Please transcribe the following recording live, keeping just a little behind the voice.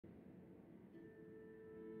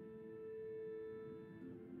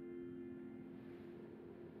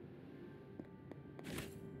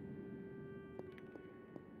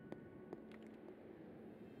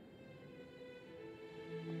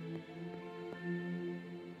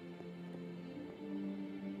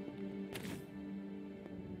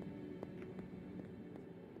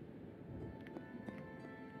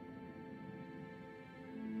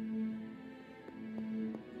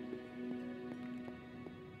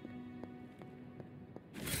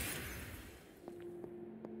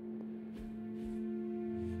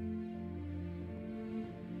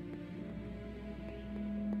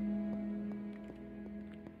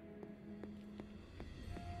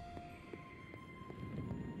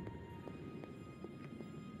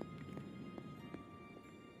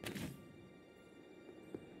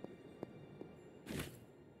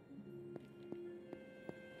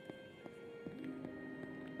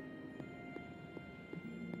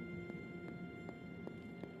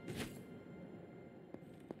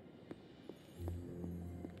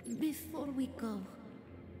Before we go,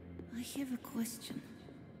 I have a question.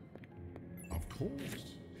 Of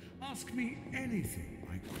course. Ask me anything,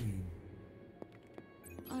 my queen.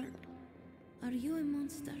 Are you a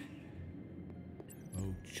monster?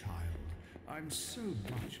 Oh, child, I'm so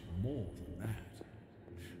much more than that.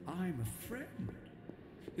 I'm a friend.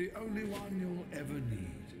 The only one you'll ever need.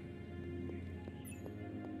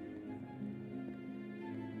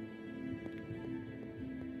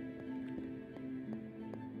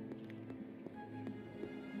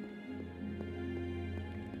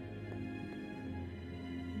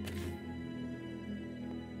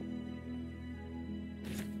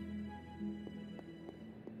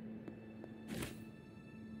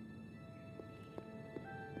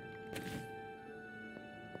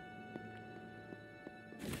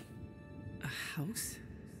 House?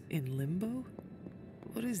 In Limbo?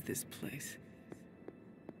 What is this place?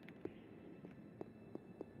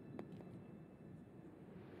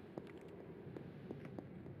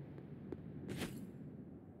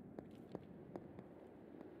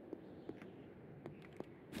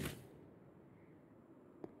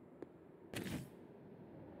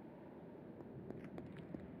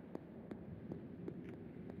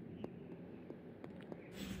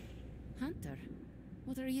 Hunter,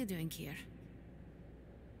 what are you doing here?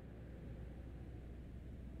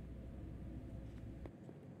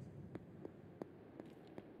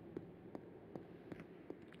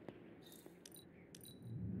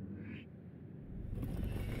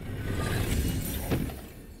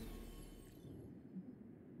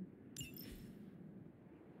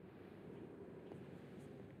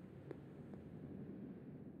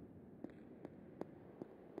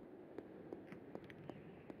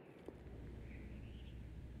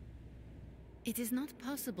 It is not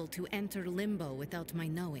possible to enter Limbo without my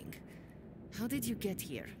knowing. How did you get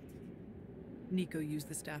here? Nico used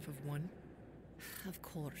the Staff of One. Of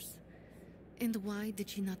course. And why did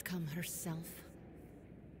she not come herself?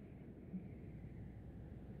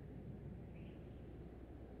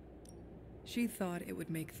 She thought it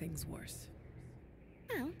would make things worse.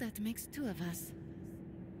 Well, that makes two of us.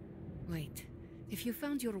 Wait, if you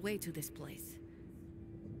found your way to this place,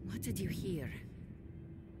 what did you hear?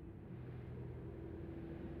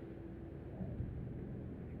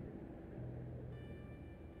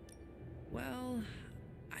 Well,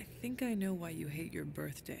 I think I know why you hate your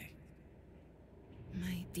birthday.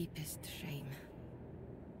 My deepest shame.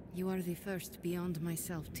 You are the first beyond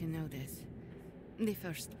myself to know this. The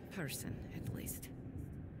first person, at least.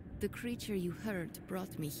 The creature you heard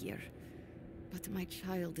brought me here, but my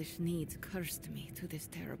childish needs cursed me to this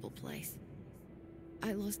terrible place.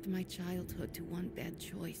 I lost my childhood to one bad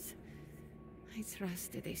choice. I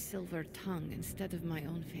trusted a silver tongue instead of my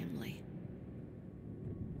own family.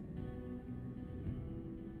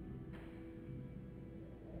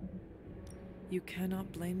 You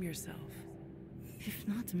cannot blame yourself. If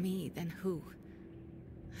not me, then who?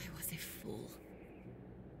 I was a fool.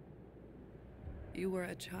 You were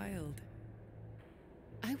a child.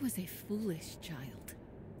 I was a foolish child.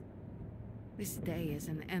 This day is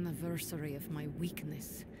an anniversary of my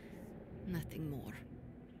weakness. Nothing more.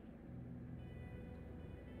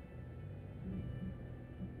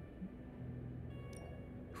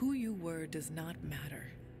 Who you were does not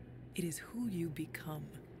matter. It is who you become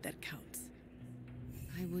that counts.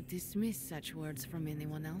 I would dismiss such words from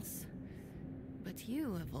anyone else. But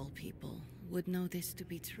you, of all people, would know this to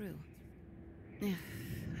be true.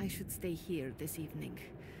 I should stay here this evening.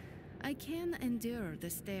 I can endure the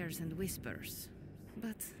stares and whispers,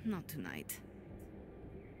 but not tonight.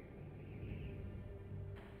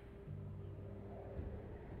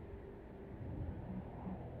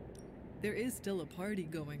 There is still a party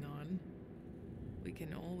going on. We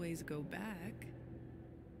can always go back.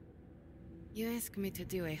 You ask me to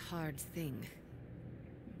do a hard thing,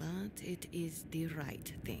 but it is the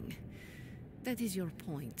right thing. That is your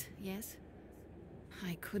point, yes?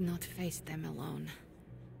 I could not face them alone.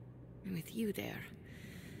 With you there,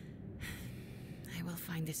 I will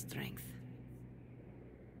find the strength.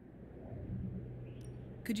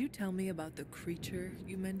 Could you tell me about the creature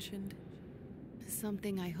you mentioned?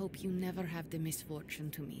 Something I hope you never have the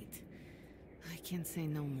misfortune to meet. I can say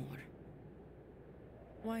no more.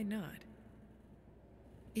 Why not?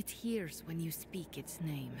 It hears when you speak its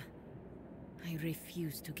name. I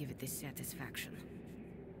refuse to give it this satisfaction.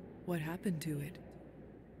 What happened to it?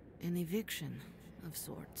 An eviction of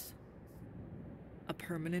sorts. A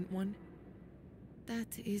permanent one?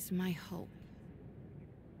 That is my hope.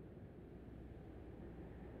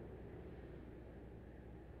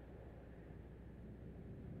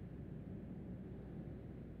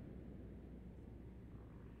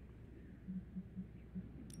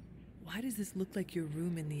 Why does this look like your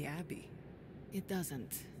room in the Abbey? It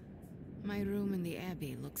doesn't. My room in the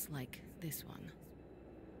Abbey looks like this one.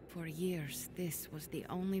 For years, this was the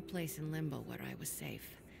only place in Limbo where I was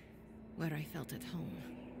safe, where I felt at home.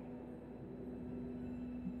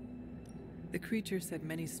 The creature said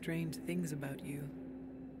many strange things about you.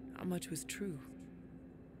 How much was true?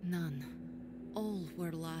 None. All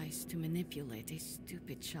were lies to manipulate a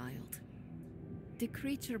stupid child. The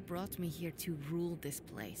creature brought me here to rule this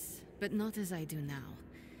place, but not as I do now.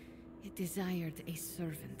 It desired a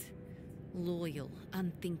servant, loyal,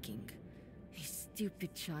 unthinking, a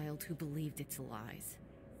stupid child who believed its lies.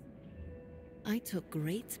 I took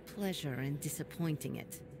great pleasure in disappointing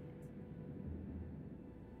it.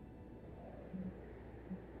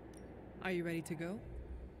 Are you ready to go?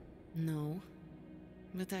 No,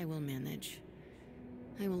 but I will manage.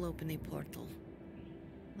 I will open a portal.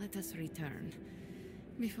 Let us return,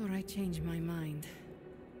 before I change my mind.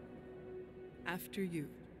 After you.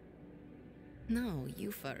 No,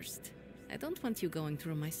 you first. I don't want you going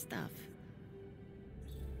through my stuff.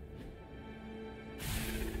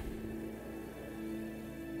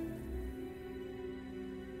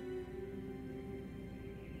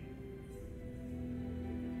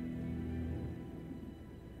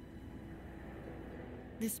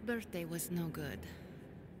 This birthday was no good,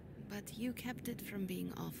 but you kept it from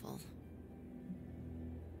being awful.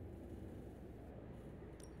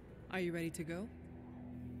 Are you ready to go?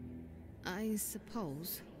 I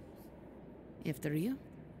suppose. After you?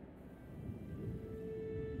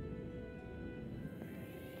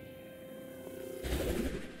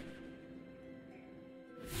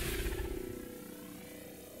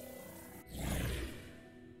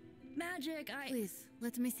 Magic, Please,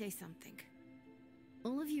 let me say something.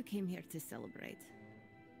 All of you came here to celebrate,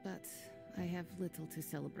 but I have little to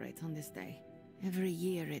celebrate on this day. Every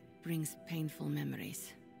year it brings painful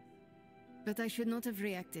memories. But I should not have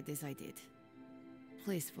reacted as I did.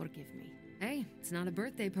 Please forgive me. Hey, it's not a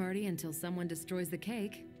birthday party until someone destroys the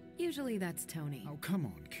cake. Usually that's Tony. Oh, come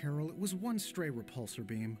on, Carol. It was one stray repulsor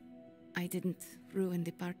beam. I didn't ruin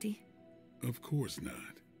the party? Of course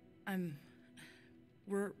not.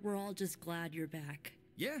 We're all just glad you're back.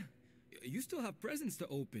 Yeah, you still have presents to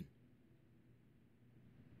open.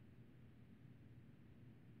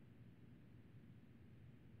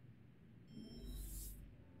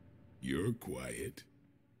 You're quiet.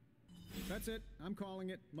 That's it. I'm calling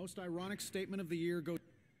it. Most ironic statement of the year goes...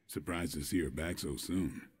 Surprised to see her back so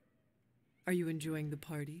soon. Are you enjoying the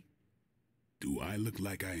party? Do I look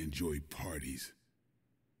like I enjoy parties?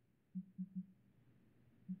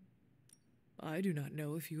 I do not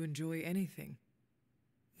know if you enjoy anything.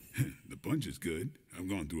 The punch is good. I've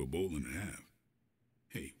gone through a bowl and a half.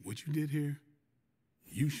 Hey, what you did here?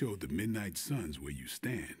 You showed the Midnight Suns where you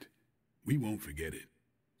stand. We won't forget it.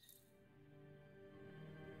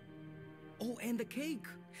 Oh, and the cake!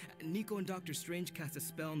 Nico and Dr. Strange cast a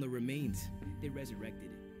spell on the remains. They resurrected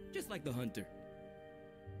it, just like the Hunter.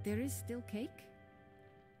 There is still cake?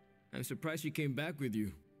 I'm surprised she came back with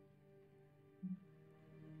you.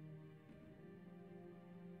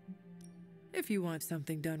 If you want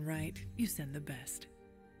something done right, you send the best.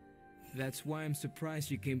 That's why I'm surprised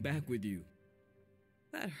she came back with you.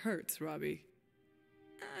 That hurts, Robbie.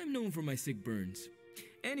 I'm known for my sick burns.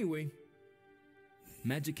 Anyway,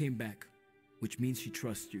 Magic came back, which means she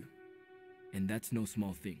trusts you. And that's no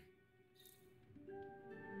small thing.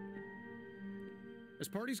 As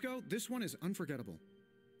parties go, this one is unforgettable.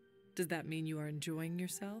 Does that mean you are enjoying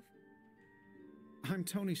yourself? I'm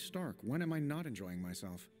Tony Stark. When am I not enjoying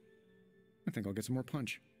myself? I think I'll get some more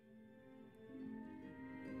punch.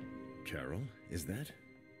 Carol, is that?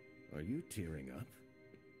 Are you tearing up?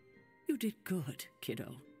 You did good,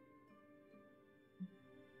 kiddo.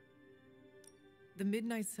 The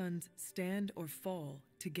Midnight Suns stand or fall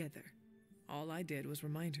together. All I did was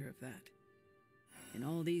remind her of that. In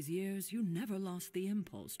all these years, you never lost the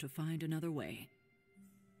impulse to find another way.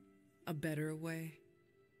 A better way?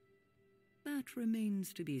 That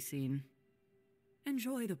remains to be seen.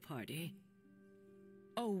 Enjoy the party.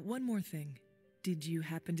 Oh, one more thing. Did you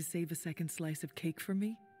happen to save a second slice of cake for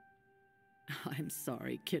me? I'm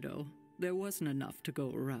sorry, kiddo. There wasn't enough to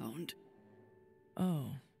go around.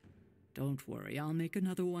 Oh. Don't worry, I'll make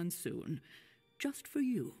another one soon. Just for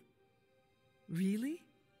you. Really?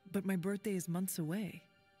 But my birthday is months away.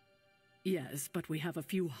 Yes, but we have a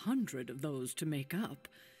few hundred of those to make up.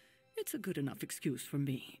 It's a good enough excuse for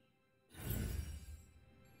me.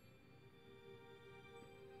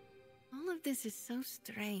 All of this is so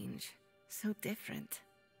strange, so different.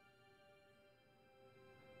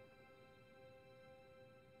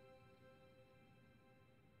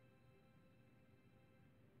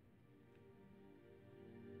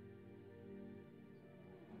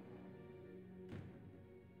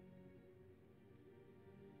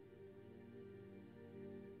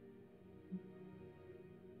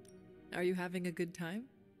 Are you having a good time?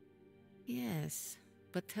 Yes,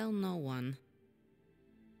 but tell no one.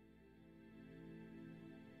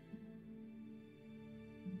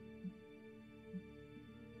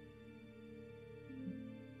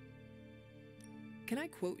 Can I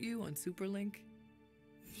quote you on Superlink?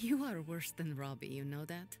 You are worse than Robbie, you know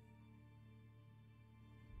that?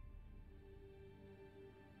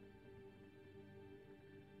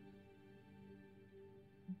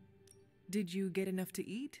 Did you get enough to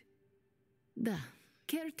eat? The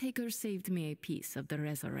caretaker saved me a piece of the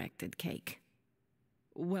resurrected cake.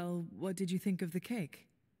 Well, what did you think of the cake?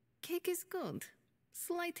 Cake is good.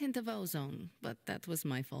 Slight hint of ozone, but that was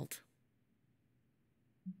my fault.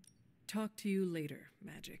 Talk to you later,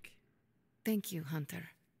 Magic. Thank you, Hunter.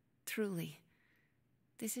 Truly.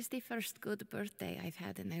 This is the first good birthday I've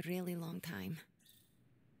had in a really long time.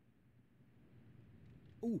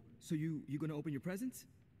 Oh, so you gonna open your presents?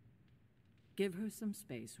 Give her some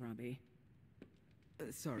space, Robbie.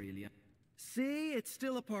 Sorry, Ilya. See, it's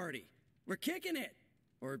still a party. We're kicking it.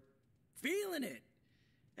 Or feeling it.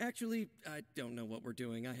 Actually, I don't know what we're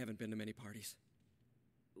doing. I haven't been to many parties.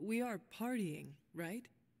 We are partying, right?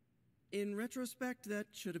 In retrospect, that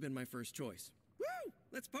should have been my first choice. Woo!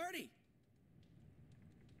 Let's party!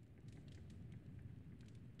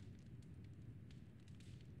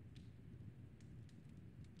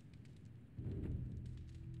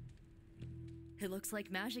 It looks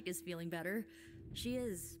like Magic is feeling better. She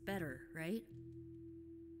is better, right?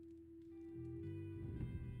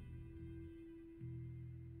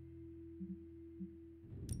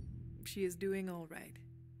 She is doing all right.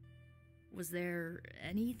 Was there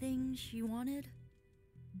anything she wanted?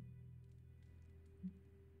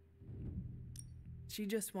 She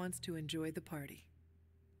just wants to enjoy the party.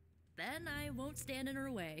 Then I won't stand in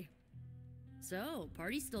her way. So,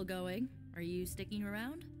 party's still going. Are you sticking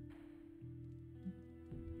around?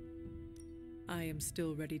 I am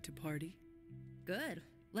still ready to party. Good.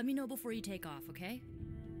 Let me know before you take off, okay?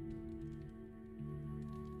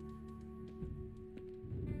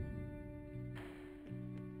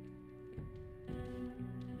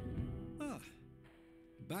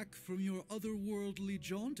 Back from your otherworldly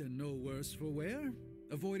jaunt and no worse for wear?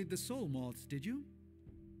 Avoided the soul moths, did you?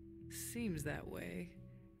 Seems that way.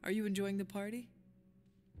 Are you enjoying the party?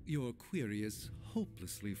 Your query is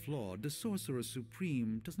hopelessly flawed. The Sorcerer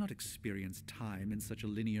Supreme does not experience time in such a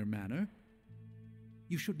linear manner.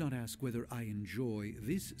 You should not ask whether I enjoy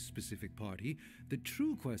this specific party. The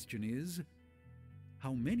true question is,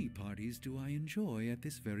 how many parties do I enjoy at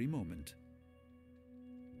this very moment?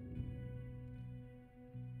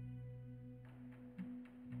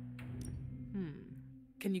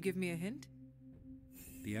 Can you give me a hint?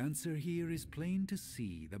 The answer here is plain to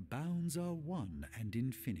see. The bounds are one and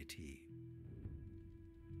infinity.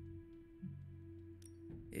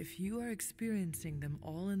 If you are experiencing them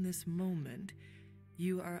all in this moment,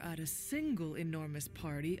 you are at a single enormous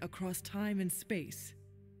party across time and space.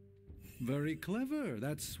 Very clever.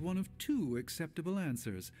 That's one of two acceptable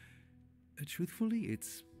answers. Truthfully,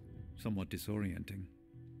 it's somewhat disorienting.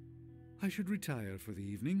 I should retire for the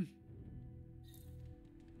evening.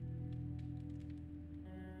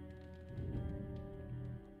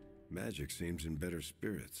 Magic seems in better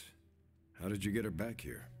spirits. How did you get her back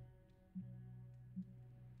here?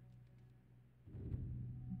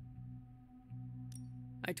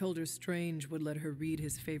 I told her Strange would let her read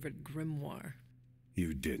his favorite grimoire.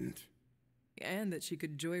 You didn't. And that she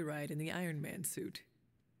could joyride in the Iron Man suit.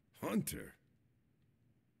 Hunter?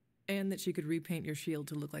 And that she could repaint your shield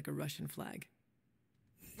to look like a Russian flag.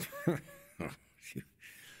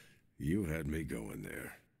 You had me going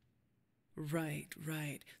there. Right.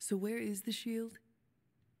 So where is the shield?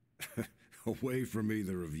 Away from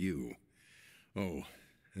either of you. Oh,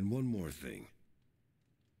 and one more thing.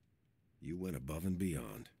 You went above and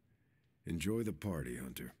beyond. Enjoy the party,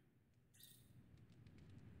 Hunter.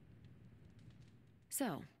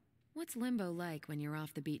 So, what's Limbo like when you're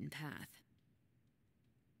off the beaten path?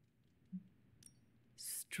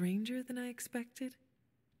 Stranger than I expected?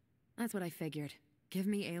 That's what I figured. Give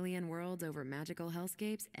me alien worlds over magical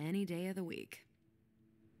hellscapes any day of the week.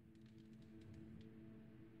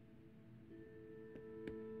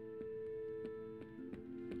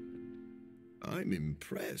 I'm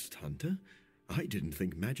impressed, Hunter. I didn't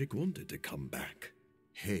think magic wanted to come back.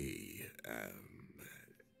 Hey,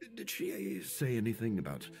 did she say anything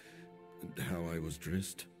about how I was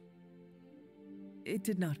dressed? It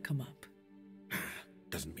did not come up.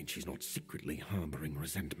 Doesn't mean she's not secretly harboring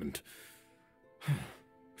resentment.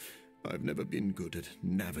 I've never been good at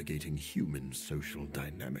navigating human social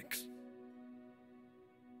dynamics.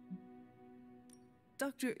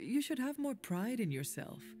 Doctor, you should have more pride in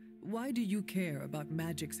yourself. Why do you care about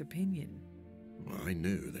Magic's opinion? I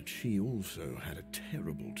know that she also had a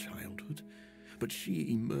terrible childhood, but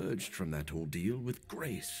she emerged from that ordeal with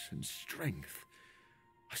grace and strength.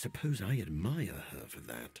 I suppose I admire her for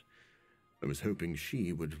that. I was hoping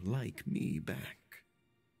she would like me back.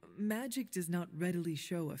 Magic does not readily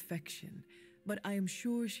show affection, but I am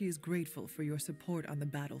sure she is grateful for your support on the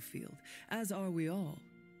battlefield, as are we all.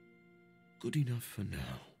 Good enough for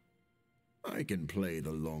now. I can play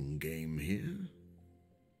the long game here.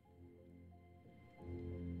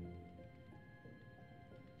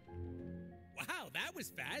 Wow, that was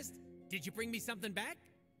fast. Did you bring me something back?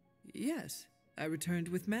 Yes, I returned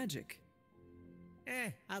with magic.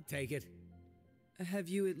 I'll take it. Have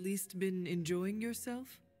you at least been enjoying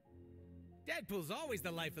yourself? Deadpool's always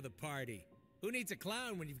the life of the party. Who needs a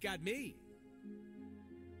clown when you've got me?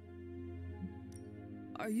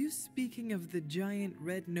 Are you speaking of the giant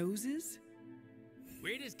red noses?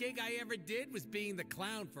 Weirdest gig I ever did was being the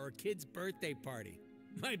clown for a kid's birthday party.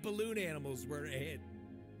 My balloon animals were a hit.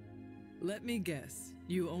 Let me guess,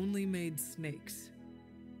 you only made snakes.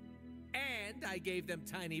 And I gave them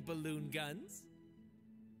tiny balloon guns.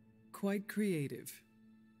 Quite creative.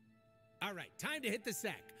 All right, time to hit the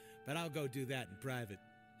sack, but I'll go do that in private.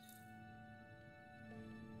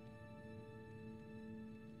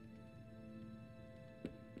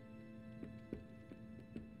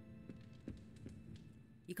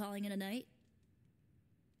 You calling it a night?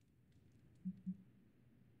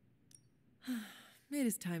 It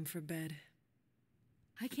is time for bed.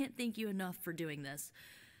 I can't thank you enough for doing this.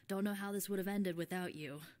 Don't know how this would have ended without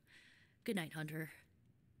you. Good night, Hunter.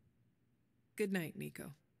 Good night,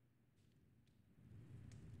 Nico.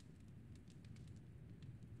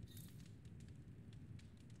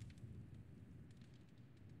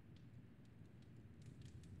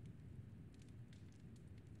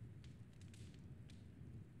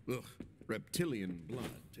 Ugh, reptilian blood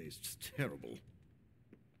tastes terrible.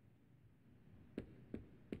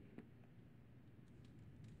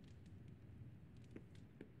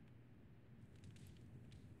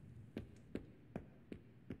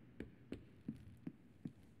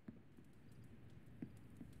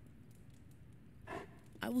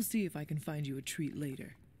 I will see if I can find you a treat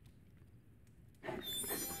later.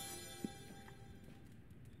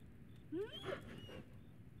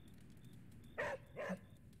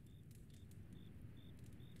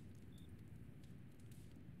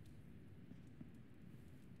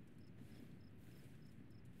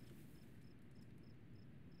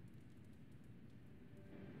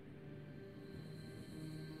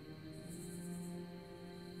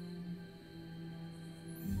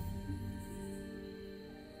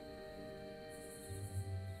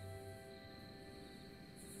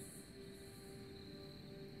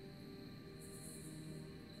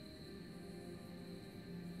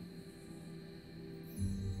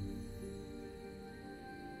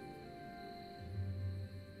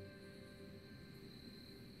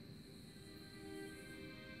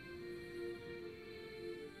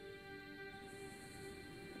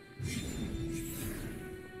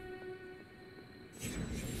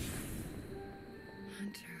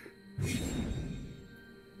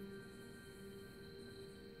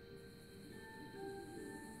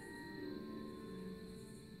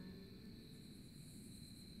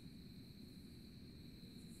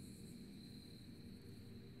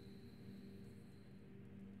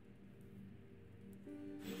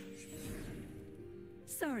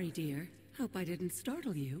 Sorry, dear. Hope I didn't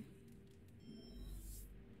startle you.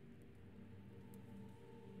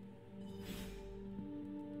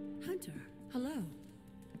 Hunter, hello.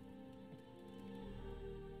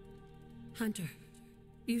 Hunter,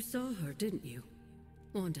 you saw her, didn't you?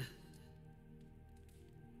 Wanda.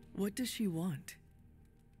 What does she want?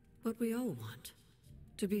 What we all want.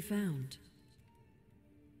 To be found.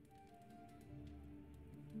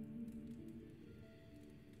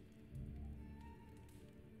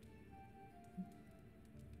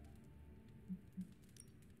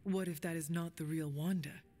 What if that is not the real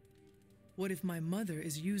Wanda? What if my mother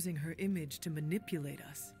is using her image to manipulate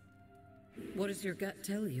us? What does your gut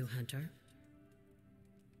tell you, Hunter?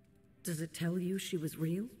 Does it tell you she was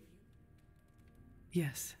real?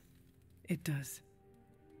 Yes, it does.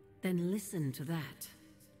 Then listen to that.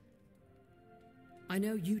 I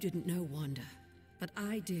know you didn't know Wanda, but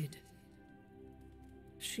I did.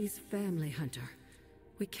 She's family, Hunter.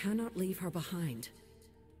 We cannot leave her behind.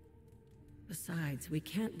 Besides, we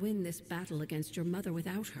can't win this battle against your mother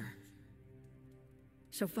without her.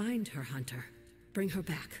 So find her, Hunter. Bring her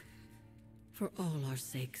back. For all our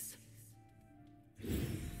sakes.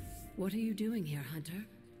 What are you doing here, Hunter?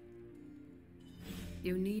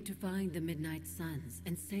 You need to find the Midnight Suns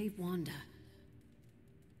and save Wanda.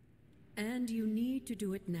 And you need to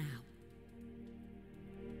do it now.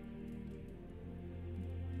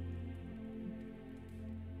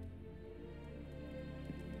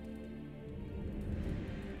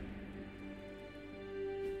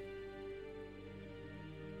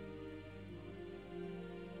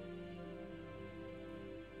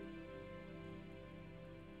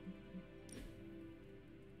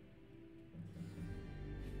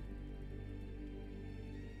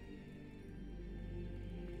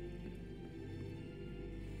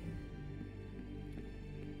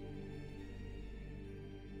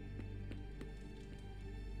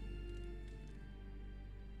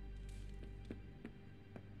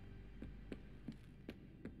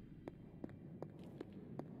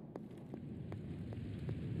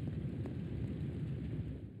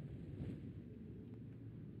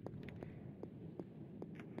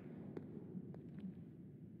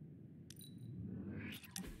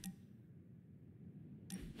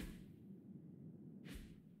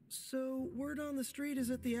 So, word on the street is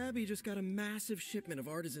that the Abbey just got a massive shipment of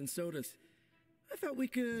artisan sodas. I thought we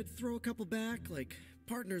could throw a couple back, like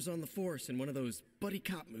partners on the force in one of those buddy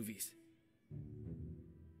cop movies.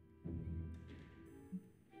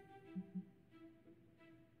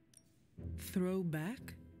 Throw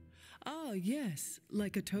back? Ah, yes,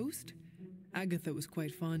 like a toast? Agatha was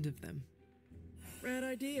quite fond of them. Rad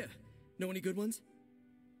idea. Know any good ones?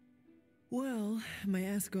 Well, my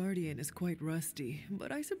Asgardian is quite rusty,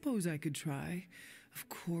 but I suppose I could try. Of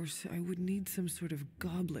course, I would need some sort of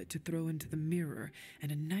goblet to throw into the mirror, and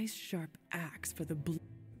a nice sharp axe for the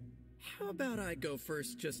How about I go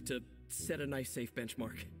first just to set a nice safe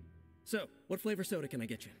benchmark? So, what flavor soda can I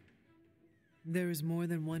get you? There is more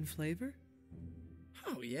than one flavor?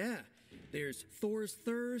 Oh, yeah. There's Thor's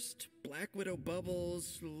Thirst, Black Widow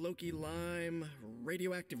Bubbles, Loki Lime,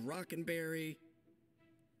 Radioactive Rockenberry.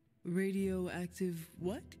 Radioactive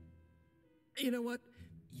what? You know what?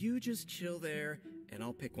 You just chill there, and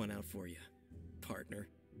I'll pick one out for you, partner.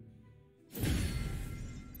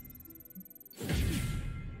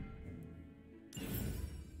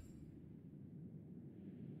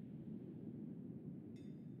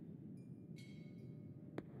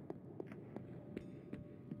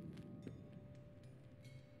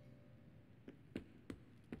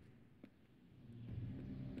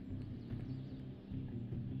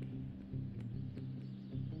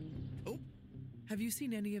 Have you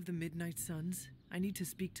seen any of the Midnight Suns? I need to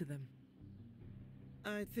speak to them.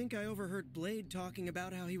 I think I overheard Blade talking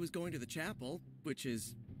about how he was going to the chapel, which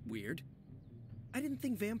is weird. I didn't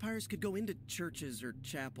think vampires could go into churches or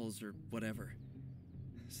chapels or whatever.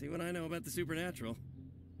 See what I know about the supernatural.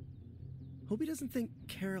 Hope he doesn't think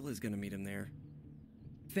Carol is gonna meet him there.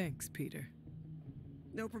 Thanks, Peter.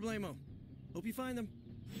 No problemo. Hope you find them.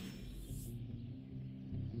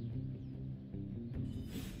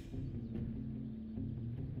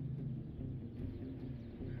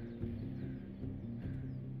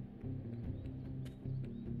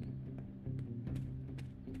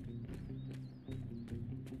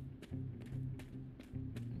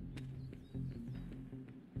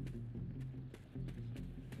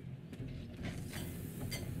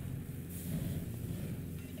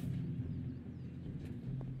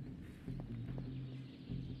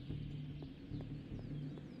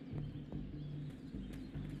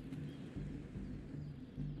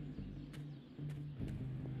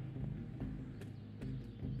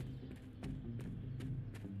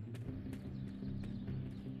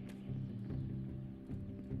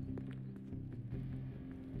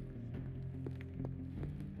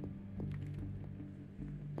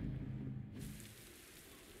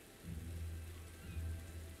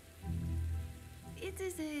 It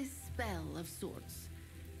is a spell of sorts.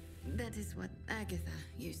 That is what Agatha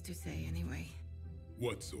used to say, anyway.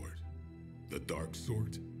 What sort? The dark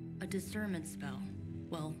sort? A discernment spell.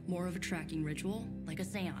 Well, more of a tracking ritual, like a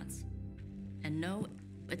seance. And no,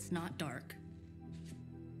 it's not dark.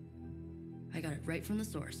 I got it right from the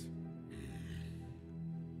source.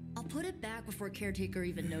 I'll put it back before Caretaker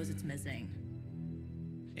even knows it's missing.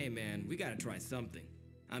 Hey man, we gotta try something.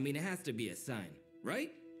 I mean, it has to be a sign,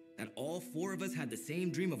 right? That all four of us had the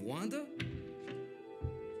same dream of Wanda?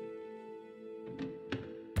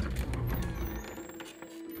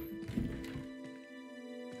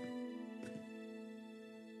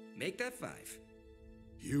 Make that 5.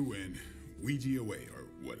 You win. Ouija away, or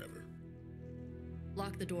whatever.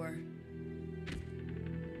 Lock the door.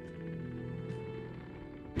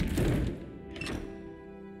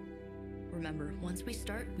 Remember, once we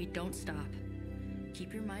start, we don't stop.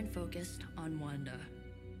 Keep your mind focused on Wanda.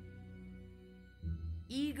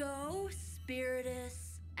 Ego,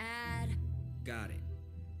 Spiritus ad. Got it.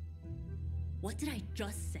 What did I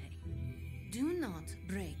just say? Do not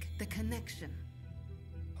break the connection.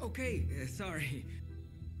 Okay, sorry.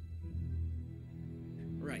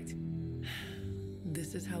 Right.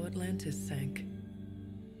 This is how Atlantis sank.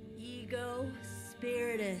 Ego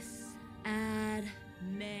Spiritus ad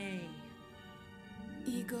me.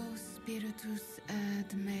 Ego spiritus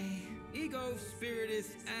ad me. Ego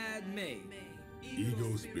spiritus ad me.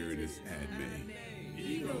 Ego spiritus ad me.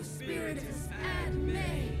 Ego Spiritus ad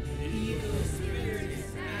me. Ego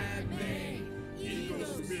Spiritus ad me. Ego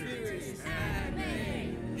Spiritus ad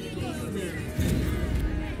me. Ego Spiritus.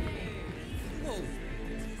 Whoa!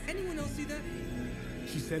 Anyone else see that?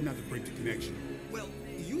 She said not to break the connection. Well,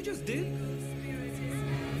 you just did.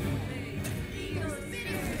 Ego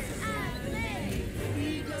Spiritus ad me.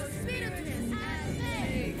 Ego Spiritus ad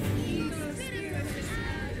me. Ego Spiritus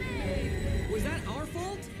ad me. Was that our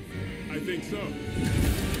fault? I think so.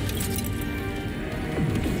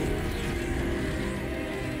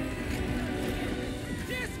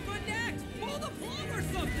 Disconnect! Pull the plug or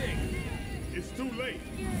something! It's too late.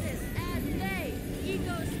 Spiritus ad me.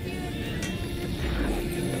 Ego Spiritus.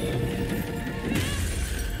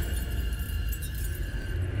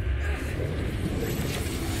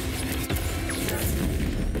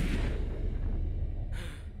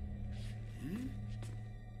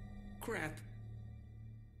 Crap.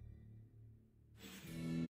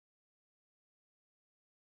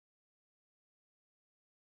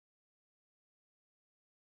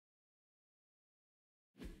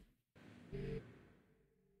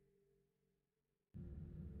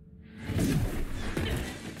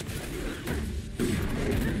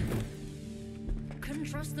 Couldn't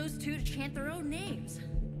trust those two to chant their own names.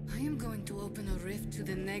 I am going to open a rift to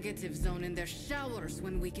the negative zone in their showers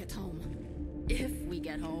when we get home. If we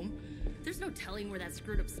get home. There's no telling where that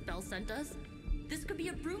screwed up spell sent us. This could be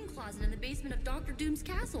a broom closet in the basement of Dr. Doom's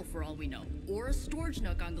castle for all we know. Or a storage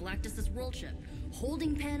nook on Galactus' world ship.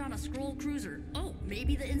 Holding pen on a scroll cruiser. Oh,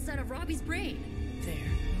 maybe the inside of Robbie's brain.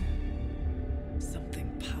 There. Something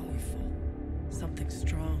powerful. Something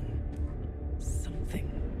strong. Something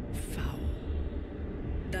foul.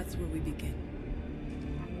 That's where we begin.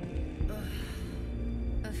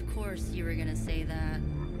 Of course you were gonna say that.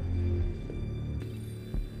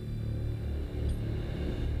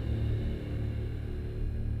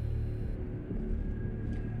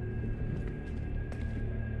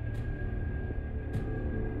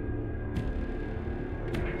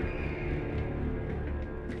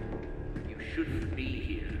 You shouldn't be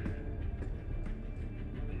here.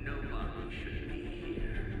 Nobody should be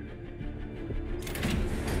here.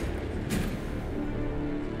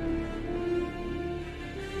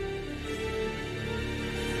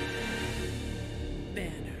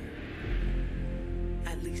 Banner.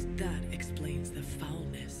 At least that explains the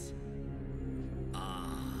foulness.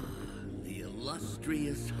 Ah, the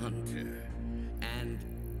illustrious hunter. And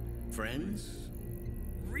friends?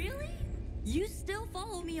 Really? You still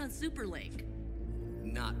follow me on Superlink?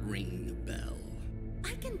 Not ringing the bell.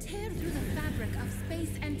 I can tear through the fabric of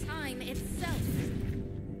space and time itself.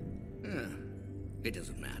 It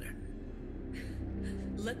doesn't matter.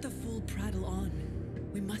 Let the fool prattle on.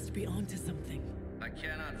 We must be onto something. I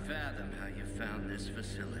cannot fathom how you found this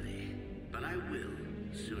facility, but I will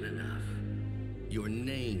soon enough. Your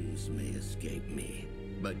names may escape me,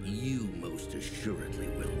 but you most assuredly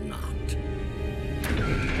will not.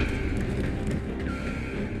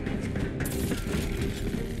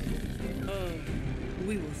 Oh,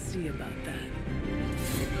 we will see about that.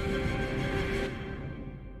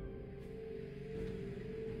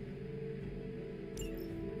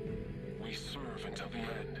 We serve until the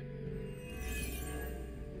end.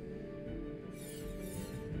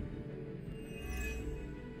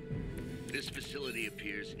 This facility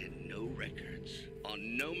appears in no records,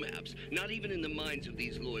 on no maps, not even in the minds of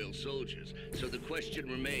these loyal soldiers. So the question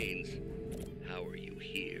remains, how are you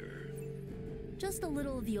here? Just a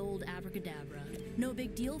little of the old abracadabra. No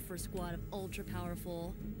big deal for a squad of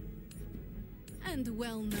ultra-powerful... And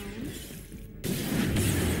well-known.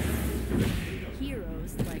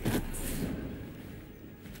 heroes like us.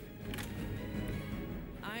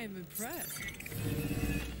 I am impressed.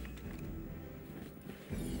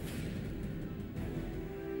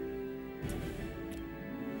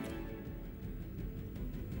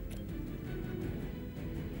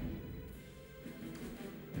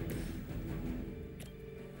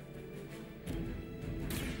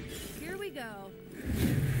 Here we go.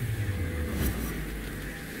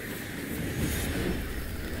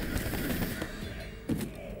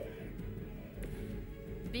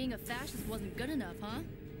 Being a fascist wasn't good enough, huh?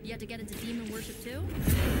 You had to get into demon worship too?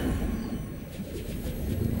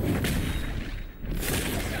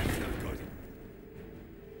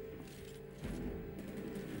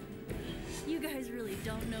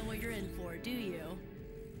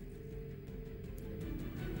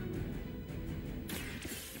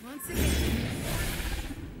 once again.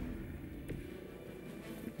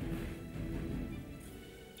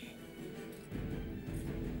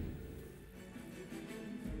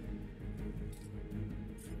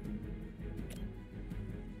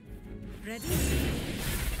 Ready?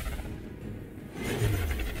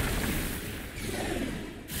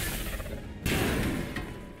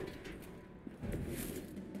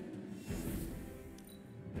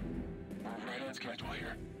 Right on schedule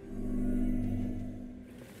here.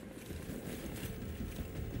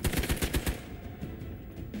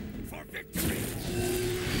 For victory!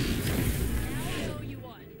 Now I owe you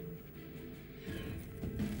one.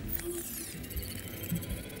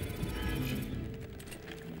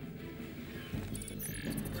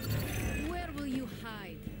 Where will you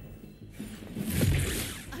hide?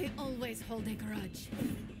 I always hold a grudge.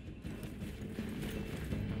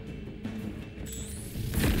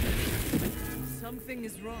 Something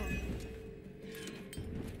is wrong.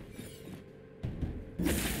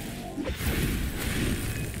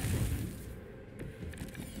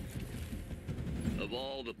 Of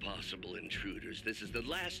all the possible intruders, this is the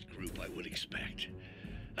last group I would expect.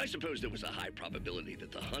 I suppose there was a high probability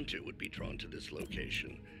that the hunter would be drawn to this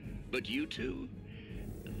location. But you two?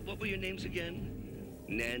 What were your names again?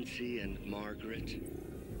 Nancy and Margaret?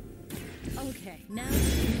 Okay, now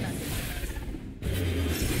you message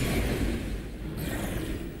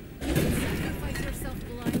Sacrifice yourself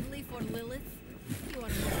blindly for Lilith? You are more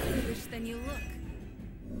foolish than you look.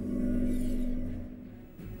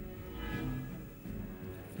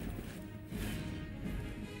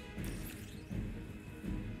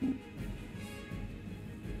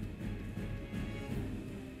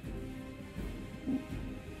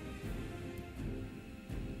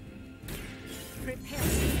 Prepare.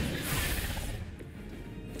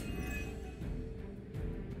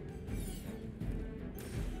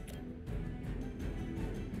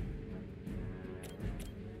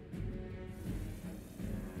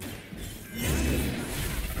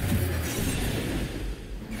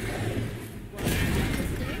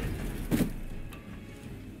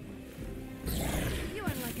 You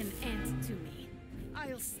are like an ant to me.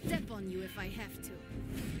 I'll step on you if I have to.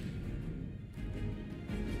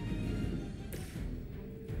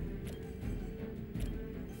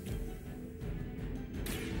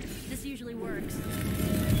 This usually works.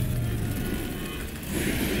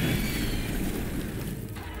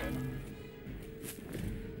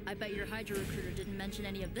 I bet your Hydra recruiter didn't mention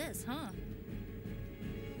any of this, huh?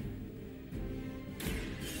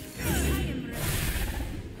 I am ready.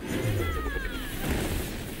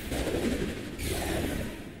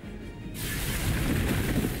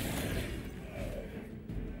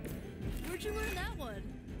 Where'd you learn that one?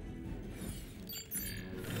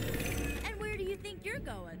 And where do you think you're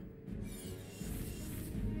going?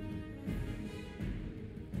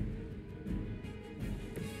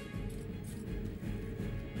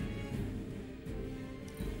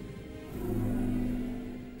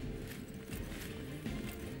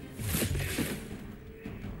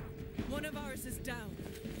 One of ours is down.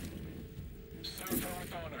 Serve her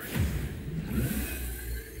with honor.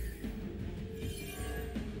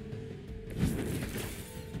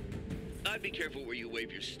 I'd be careful where you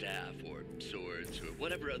wave your staff, or swords, or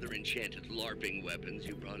whatever other enchanted LARPing weapons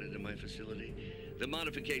you brought into my facility. The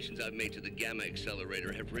modifications I've made to the Gamma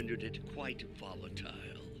Accelerator have rendered it quite volatile.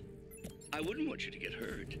 I wouldn't want you to get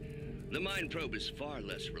hurt. The Mind Probe is far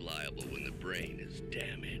less reliable when the brain is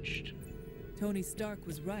damaged. Tony Stark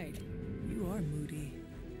was right. You are moody.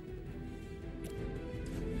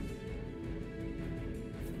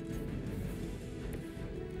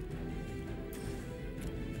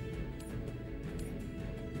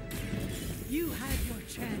 You had your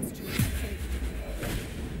chance to escape.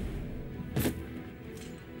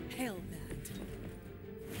 Hell that.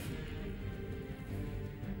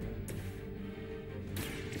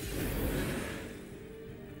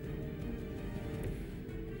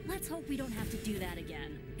 Let's hope we don't have to do that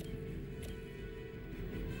again.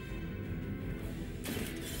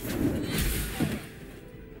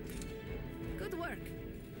 Good work.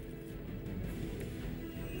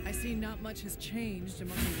 I see not much has changed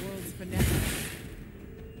among the world's fanatics.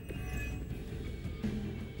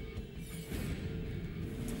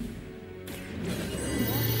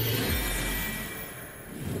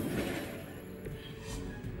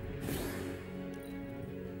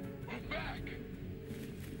 Move back.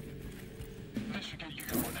 This should get you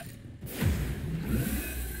going.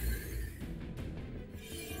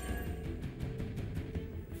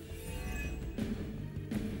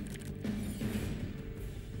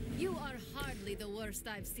 You are hardly the worst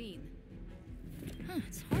I've seen. Huh,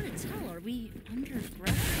 it's hard to tell. Are we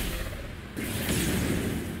underground?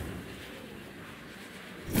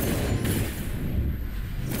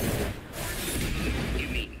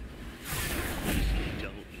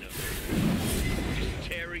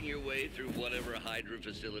 through whatever Hydra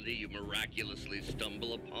facility you miraculously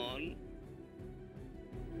stumble upon?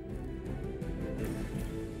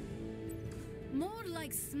 More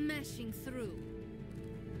like smashing through.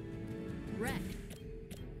 Wreck.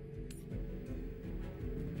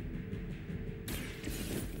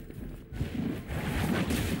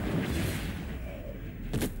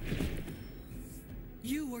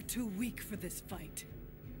 You were too weak for this fight.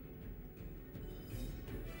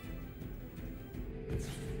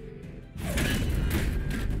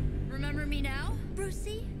 Remember me now,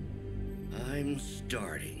 Brucey? I'm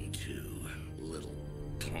starting to, little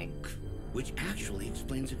punk. Which actually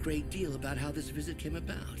explains a great deal about how this visit came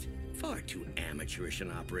about. Far too amateurish an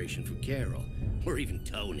operation for Carol, or even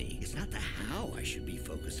Tony. It's not the how I should be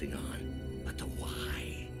focusing on, but the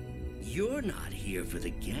why. You're not here for the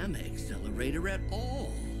Gamma Accelerator at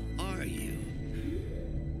all, are you?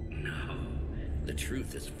 No. The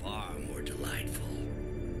truth is far more delightful.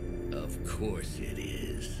 Of course it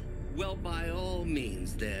is. Well, by all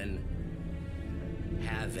means, then,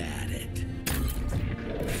 have at it.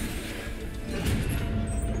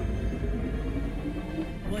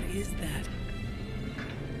 What is that?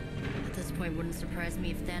 At this point, wouldn't surprise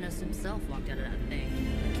me if Thanos himself walked out of that thing.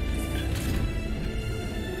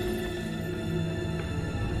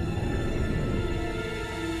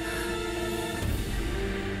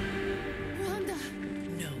 Wanda!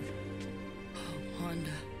 No. Oh,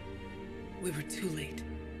 Wanda. We were too late.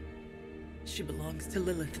 She belongs to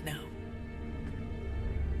Lilith now.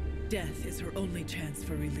 Death is her only chance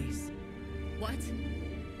for release. What?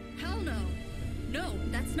 Hell no. No,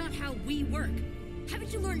 that's not how we work.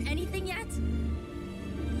 Haven't you learned anything yet?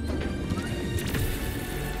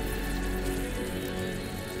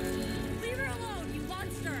 Leave her alone, you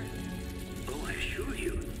monster! Oh, I assure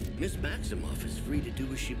you, Miss Maximoff is free to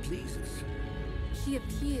do as she pleases. He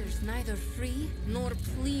appears neither free nor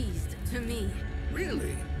pleased to me.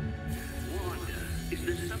 Really? Wanda, is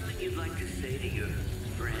there something you'd like to say to your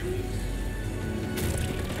friends?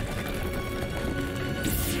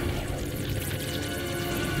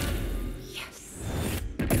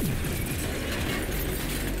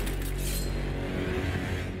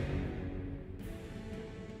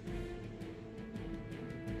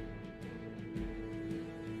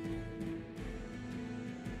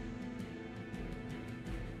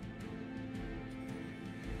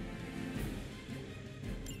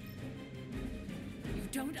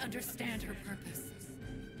 Don't understand her purpose.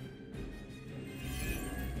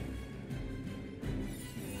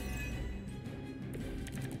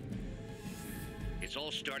 It's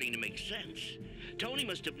all starting to make sense. Tony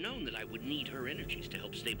must have known that I would need her energies to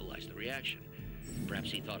help stabilize the reaction.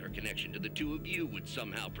 Perhaps he thought her connection to the two of you would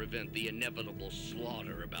somehow prevent the inevitable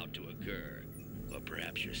slaughter about to occur. Or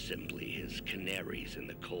perhaps you're simply his canaries in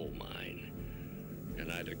the coal mine.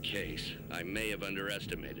 In either case, I may have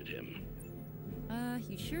underestimated him.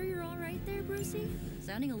 You sure you're all right there, Brucey?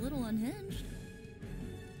 Sounding a little unhinged.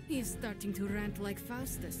 He's starting to rant like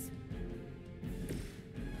Faustus.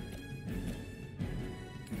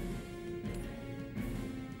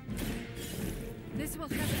 This will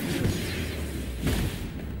have to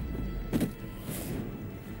do.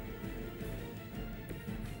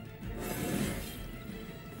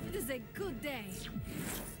 It is a good day.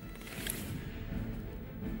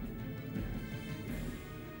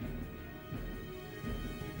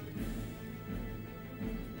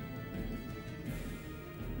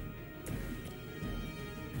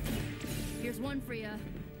 Here's one for ya.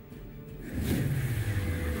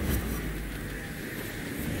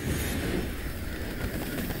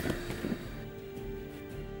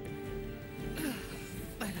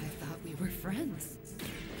 But I thought we were friends.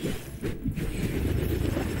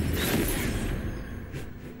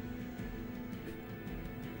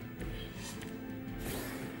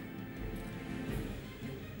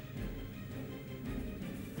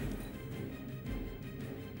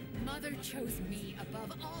 Mother chose me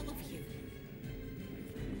above all of you.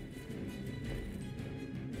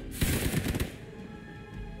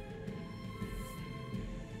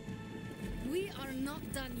 We are not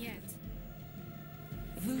done yet.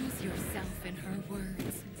 Lose yourself in her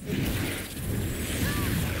words.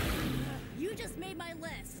 You just made my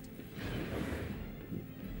list.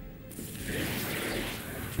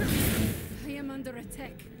 I am under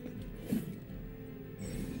attack.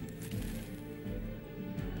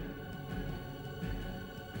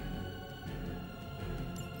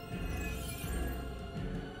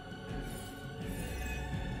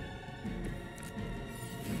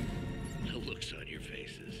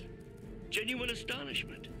 Genuine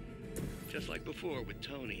astonishment. Just like before with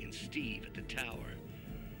Tony and Steve at the tower.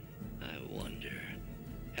 I wonder,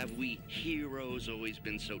 Have we heroes always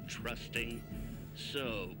been so trusting?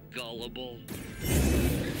 So gullible? There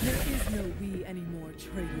is no we anymore,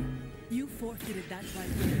 Atreyu. You forfeited that right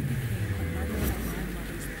when you became another of my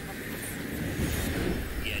mother's puppets.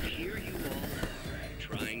 Yet here you all are,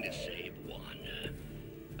 trying to save Wanda.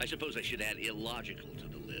 I suppose I should add illogical to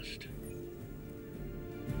the list.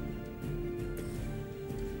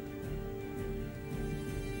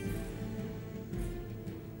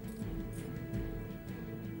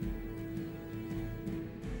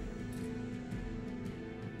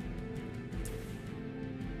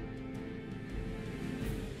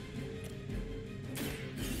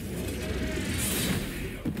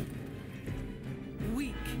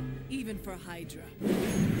 Weak, even for Hydra.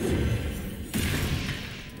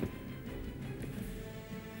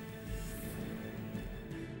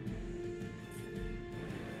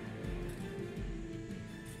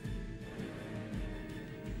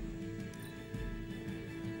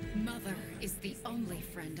 Mother is the only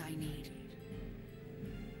friend I need.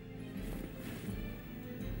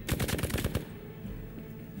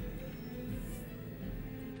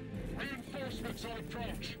 Reinforcements on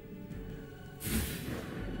approach.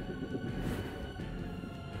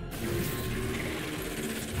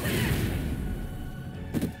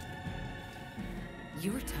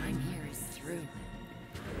 Your time here is through.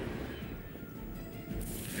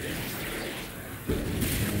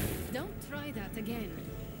 Don't try that again.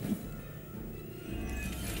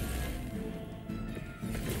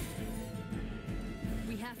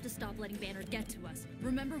 We have to stop letting Banner get to us.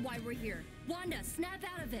 Remember why we're here. Wanda, snap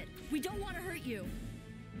out of it. We don't want to hurt you.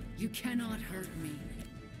 You cannot hurt me.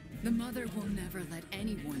 The Mother will never let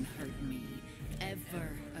anyone hurt me. Ever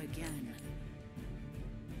again.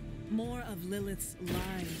 More of Lilith's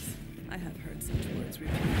lies. I have heard such words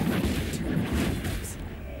repeated too many times.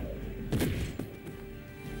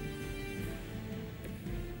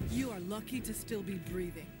 You are lucky to still be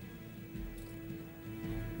breathing.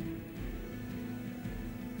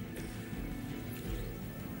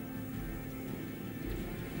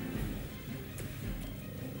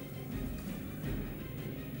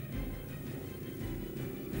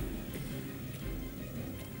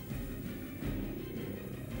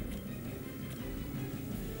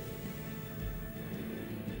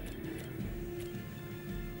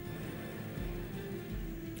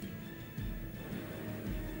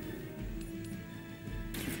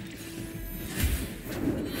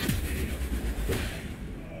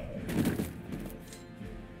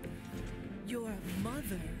 Your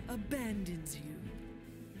mother abandons you.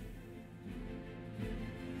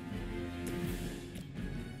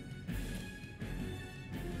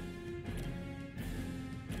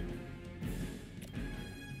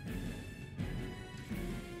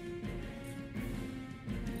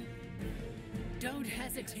 Don't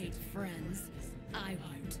hesitate, friends. I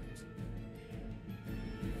won't.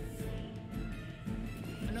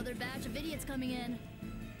 Another batch of idiots coming in.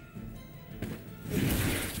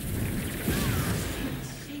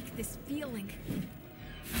 Shake this feeling.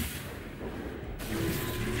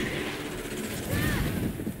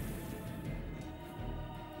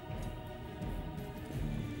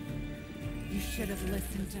 You should have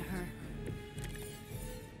listened to her.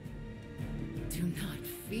 Do not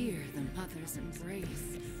fear the Mother's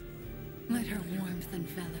embrace. Let her warmth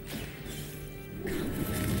envelop you.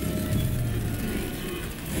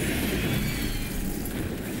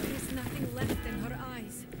 There's nothing left in her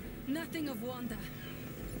eyes. Nothing of Wanda.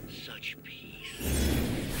 Such peace.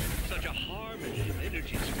 Such a harmony of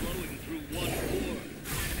energies flowing through one core.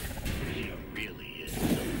 She really is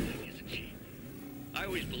something, isn't she? I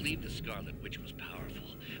always believed the Scarlet Witch was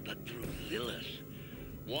powerful, but through Lilith,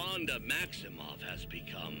 Wanda Maximoff has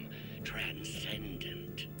become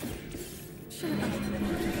transcendent.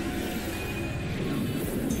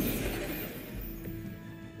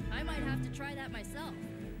 I might have to try that myself.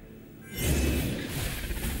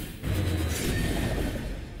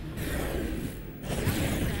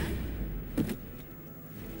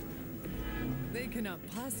 They cannot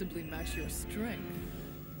possibly match your strength.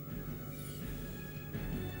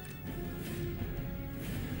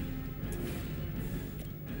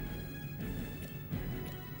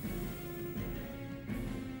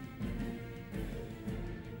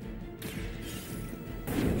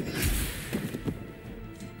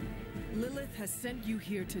 Lilith has sent you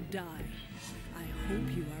here to die. I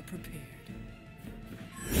hope you are prepared.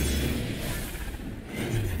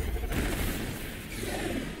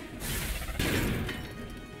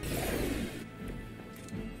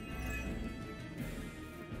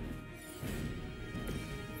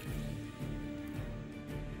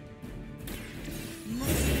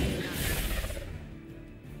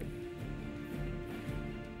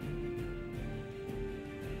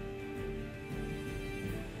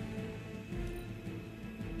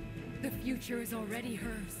 future is already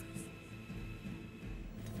hers.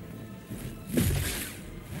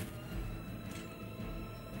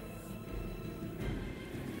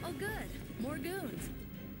 Oh good, more goons.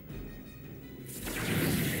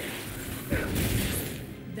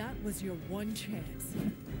 That was your one chance.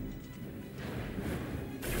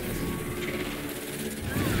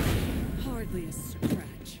 Hardly a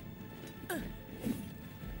scratch.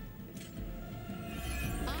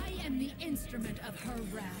 I am the instrument of her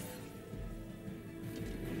wrath.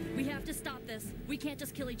 We have to stop this. We can't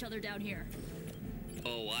just kill each other down here.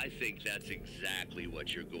 Oh, I think that's exactly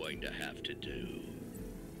what you're going to have to do.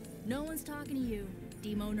 No one's talking to you,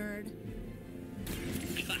 Demo nerd.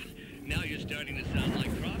 Now you're starting to sound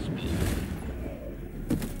like Crossbow.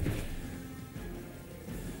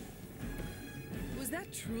 Was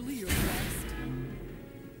that truly your best?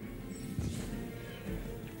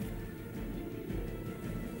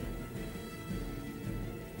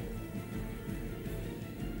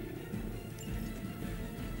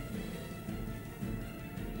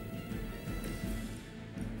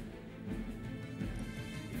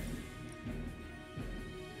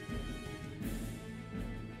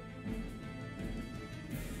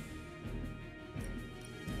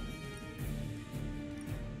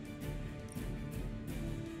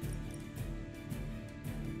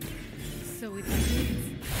 So it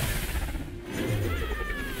begins.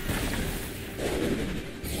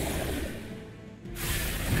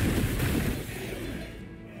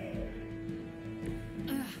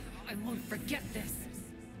 I won't forget this.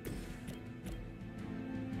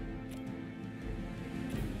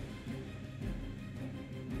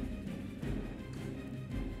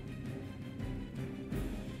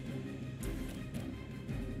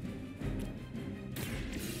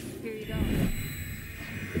 Here you go.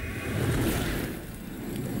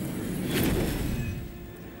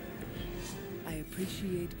 I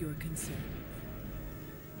appreciate your concern.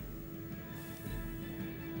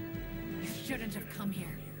 You shouldn't have come here.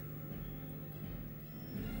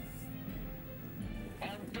 I'm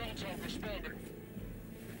Delta responding.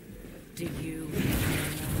 Do you?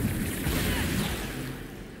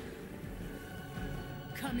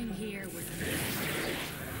 Coming here was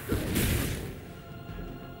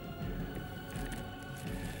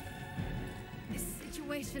This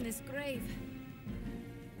situation is grave.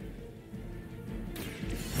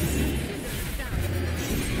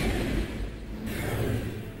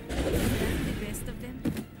 The best of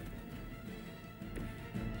them?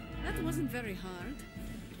 That wasn't very hard.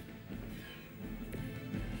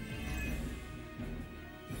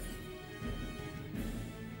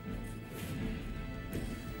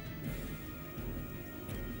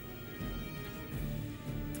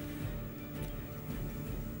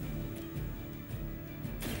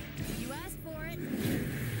 You asked for it.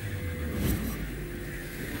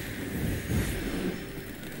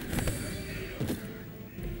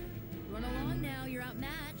 Run along now, you're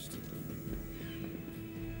outmatched.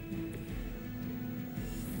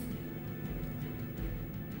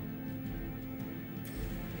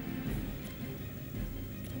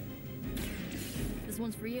 This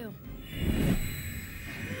one's for you.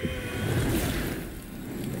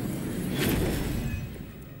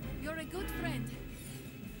 You're a good friend.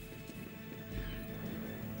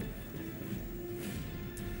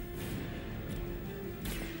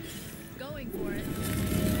 Going for it.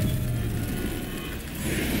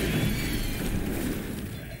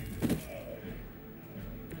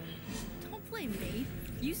 Don't blame me.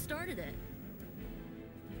 You started it.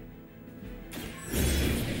 The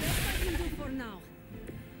best I can do for now.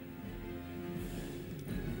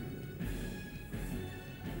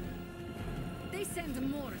 They send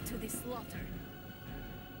more to the slaughter.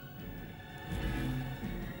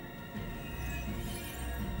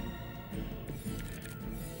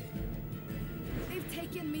 They've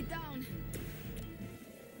taken me down.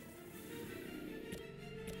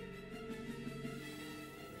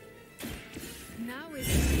 Now is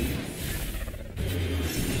my time.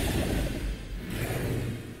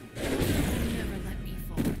 You'll never let me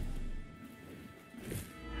fall.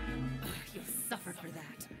 Ugh, you'll suffer for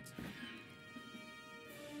that.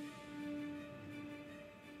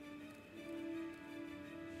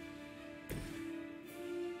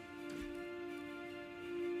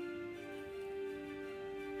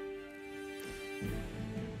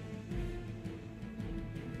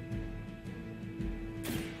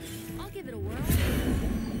 I'll give it a whirl.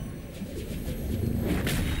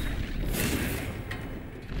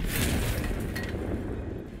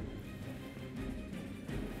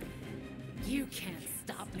 You can't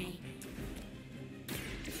stop me.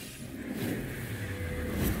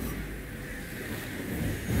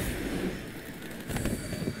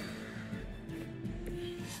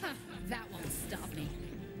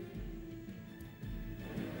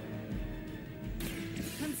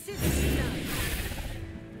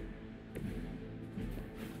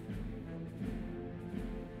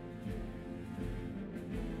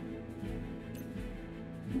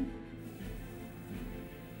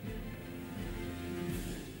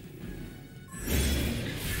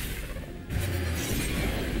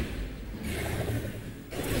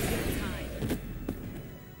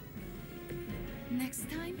 Next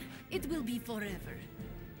time, it will be forever.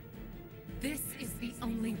 This is the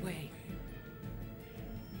only way.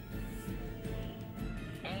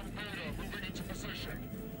 All Beta moving into position.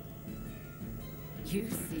 You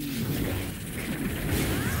see...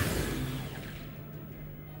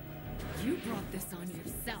 You brought this on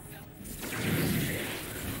yourself.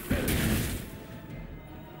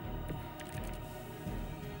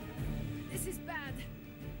 This is bad.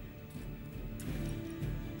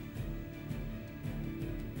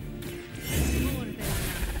 More than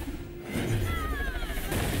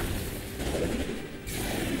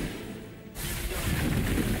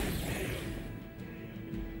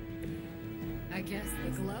I guess the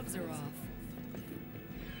gloves are off.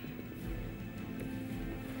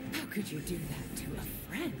 How could you do that to a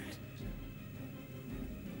friend?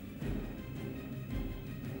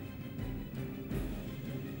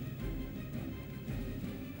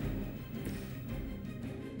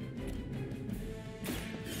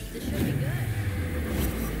 This should be good.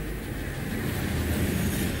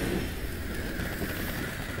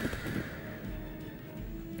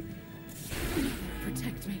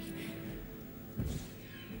 Protect me.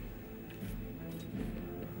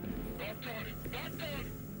 Not good! Not good!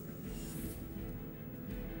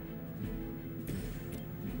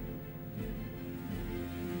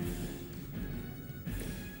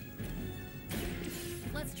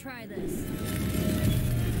 Let's try this.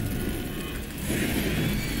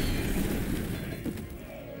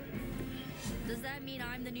 Does that mean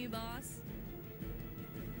I'm the new boss?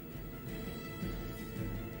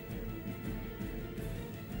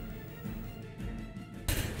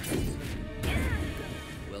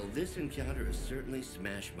 Well, this encounter has certainly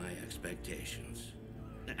smashed my expectations.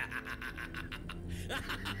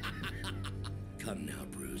 Come now,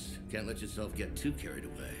 Bruce. Can't let yourself get too carried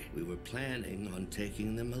away. We were planning on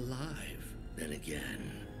taking them alive. Then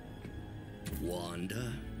again,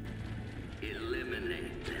 Wanda,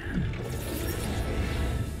 eliminate them.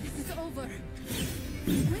 This is over.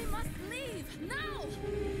 We must leave now.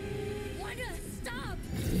 Wanda, stop!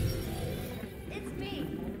 It's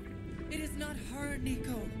me. It is not her,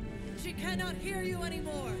 Nico. She cannot hear you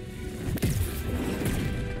anymore.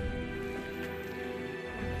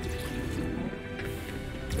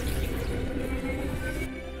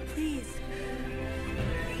 Please.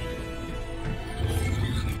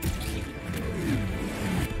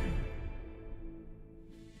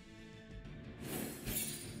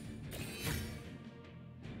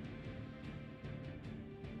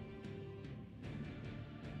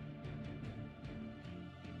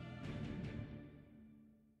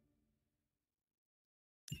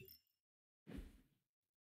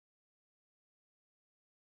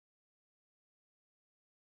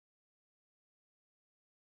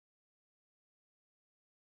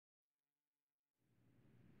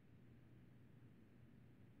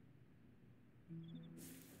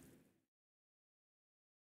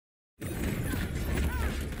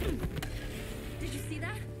 Did you see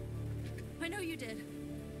that? I know you did.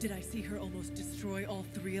 Did I see her almost destroy all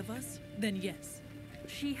three of us? Then yes.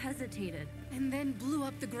 She hesitated. And then blew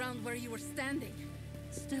up the ground where you were standing.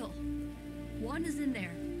 Still, Wanda's in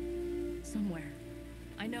there. Somewhere.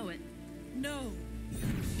 I know it. No!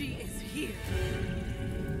 She is here!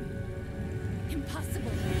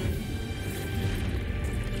 Impossible!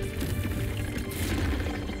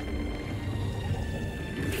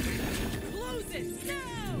 Close it!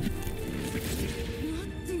 Now! What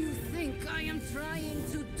do you think I am trying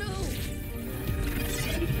to do?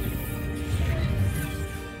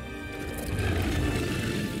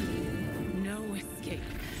 No escape.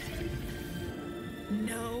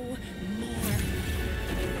 No more.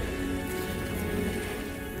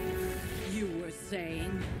 You were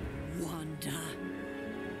saying, Wanda.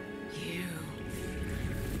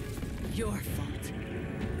 Your fault.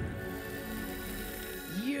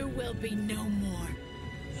 You will be no more.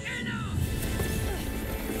 Enough!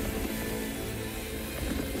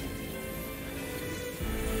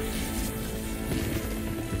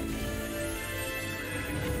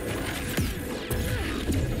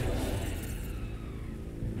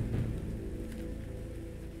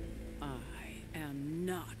 I am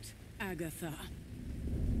not Agatha.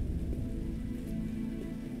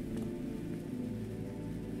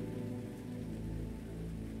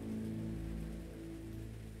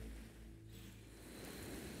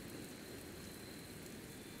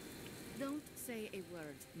 Don't say a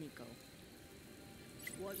word, Nico.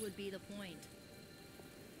 What would be the point?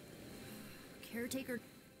 Caretaker...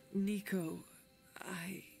 Nico,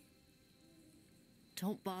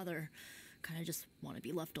 Don't bother. Kinda just want to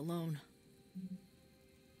be left alone.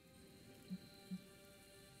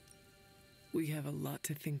 We have a lot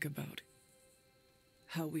to think about.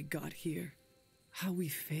 how we got here, how we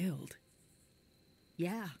failed.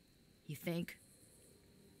 Yeah, you think?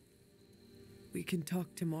 We can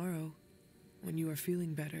talk tomorrow, when you are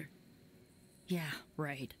feeling better. Yeah,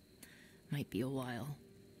 right. Might be a while.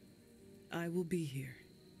 I will be here.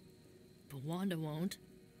 But Wanda won't.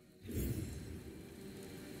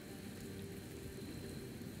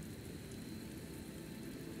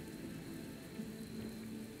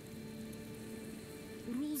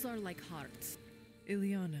 Rules are like hearts.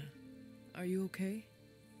 Ileana, are you okay?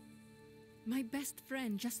 My best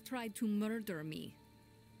friend just tried to murder me.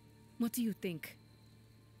 What do you think?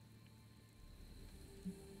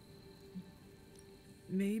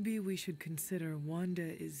 Maybe we should consider Wanda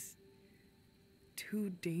is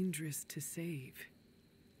too dangerous to save.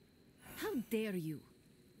 How dare you?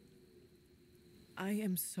 I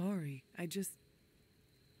am sorry. I just...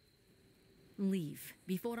 Leave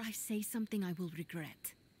before I say something I will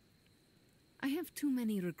regret. I have too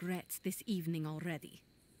many regrets this evening already.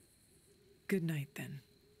 Good night, then.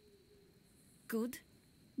 Good?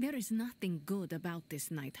 There is nothing good about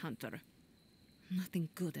this night, Hunter. Nothing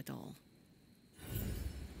good at all.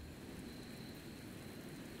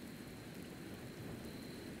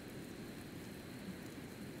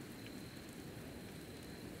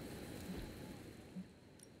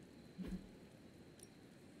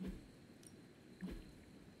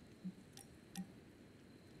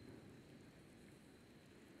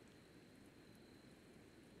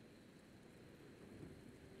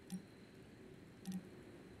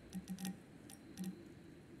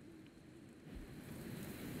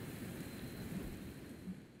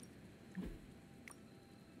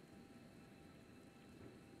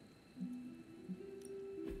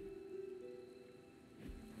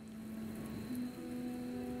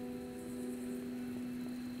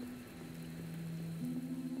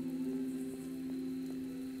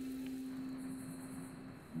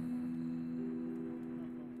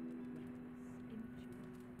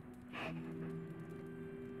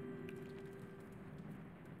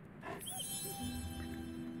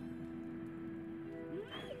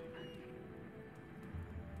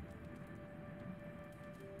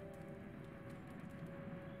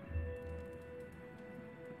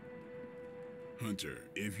 Hunter,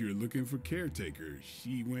 if you're looking for caretaker,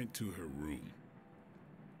 she went to her room.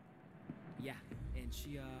 Yeah, and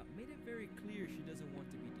she made it very clear she doesn't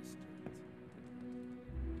want to be disturbed.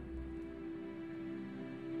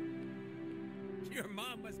 Your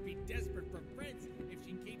mom must be desperate for friends if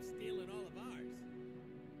she keeps stealing all of ours.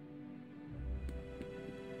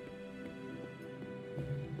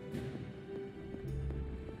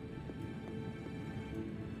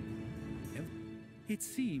 It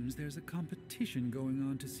seems there's a competition going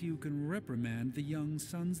on to see who can reprimand the young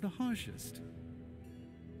sons the harshest.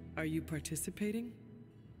 Are you participating?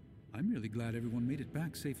 I'm really glad everyone made it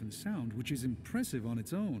back safe and sound, which is impressive on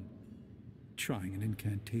its own. Trying an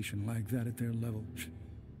incantation like that at their level.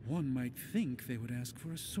 One might think they would ask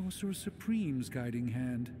for a Sorcerer Supreme's guiding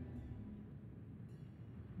hand.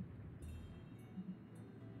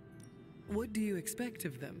 What do you expect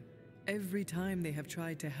of them? Every time they have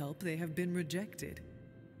tried to help, they have been rejected.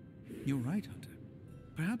 You're right, Hunter.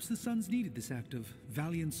 Perhaps the Sons needed this act of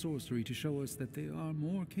valiant sorcery to show us that they are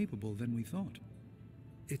more capable than we thought.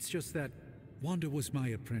 It's just that Wanda was my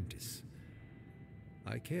apprentice.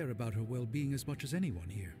 I care about her well-being as much as anyone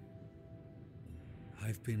here.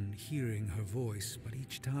 I've been hearing her voice, but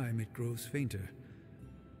each time it grows fainter.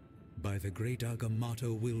 By the great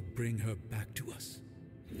Agamotto will bring her back to us.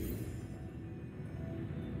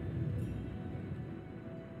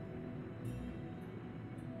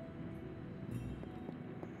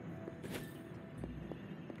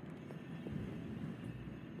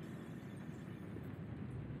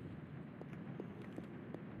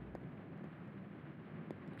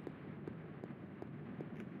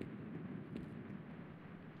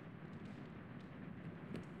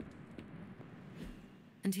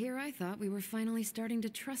 And here I thought we were finally starting to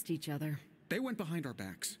trust each other. They went behind our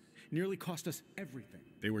backs. Nearly cost us everything.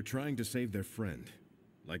 They were trying to save their friend,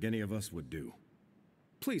 like any of us would do.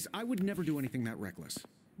 Please, I would never do anything that reckless.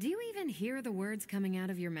 Do you even hear the words coming out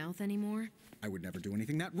of your mouth anymore? I would never do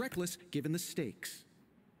anything that reckless, given the stakes.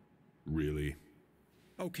 Really?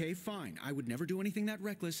 Okay, fine. I would never do anything that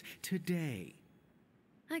reckless today.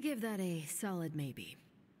 I give that a solid maybe.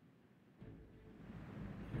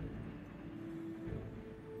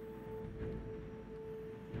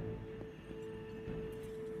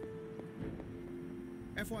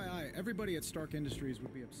 FYI, everybody at Stark Industries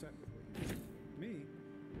would be upset with me. Me?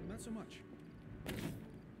 Not so much.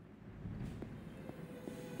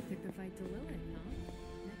 Took the fight to Lilith, huh?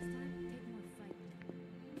 Next time, take more fight.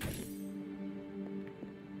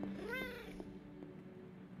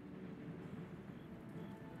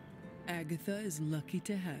 Agatha is lucky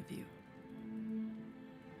to have you.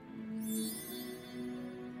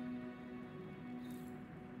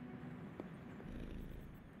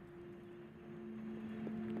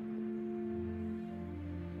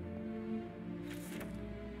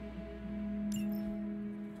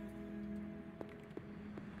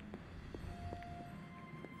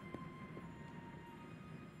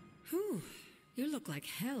 Whew, you look like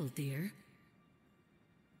hell, dear.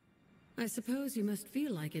 I suppose you must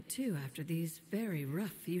feel like it too after these very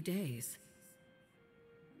rough few days.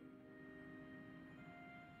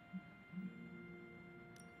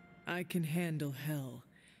 I can handle hell.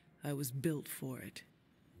 I was built for it.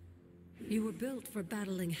 You were built for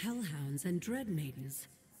battling hellhounds and dread maidens.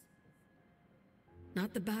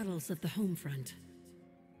 Not the battles of the home front.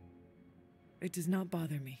 It does not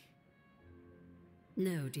bother me.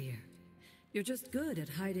 No, dear. You're just good at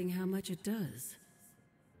hiding how much it does.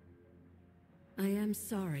 I am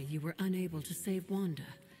sorry you were unable to save Wanda,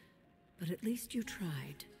 but at least you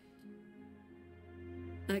tried.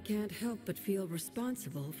 I can't help but feel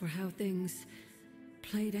responsible for how things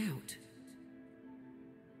played out.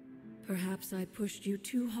 Perhaps I pushed you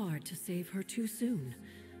too hard to save her too soon,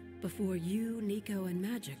 before you, Nico, and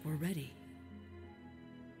Magic were ready.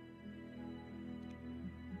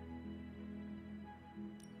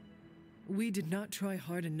 We did not try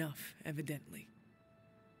hard enough, evidently.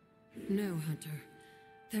 No, Hunter.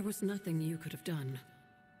 There was nothing you could have done.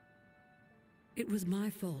 It was my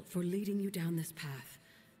fault for leading you down this path,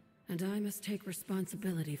 and I must take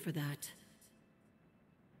responsibility for that.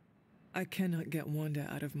 I cannot get Wanda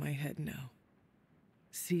out of my head now.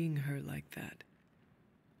 Seeing her like that.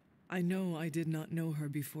 I know I did not know her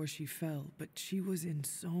before she fell, but she was in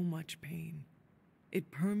so much pain. It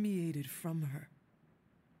permeated from her.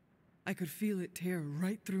 I could feel it tear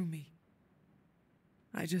right through me.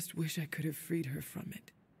 I just wish I could have freed her from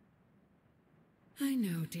it. I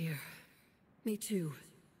know, dear. Me too.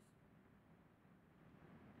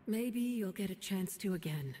 Maybe you'll get a chance to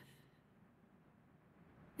again.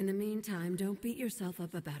 In the meantime, don't beat yourself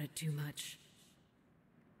up about it too much.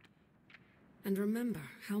 And remember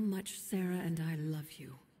how much Sarah and I love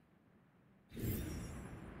you.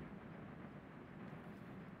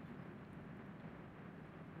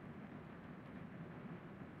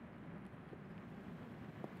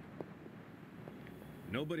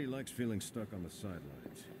 Nobody likes feeling stuck on the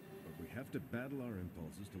sidelines, but we have to battle our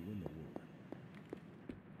impulses to win the war.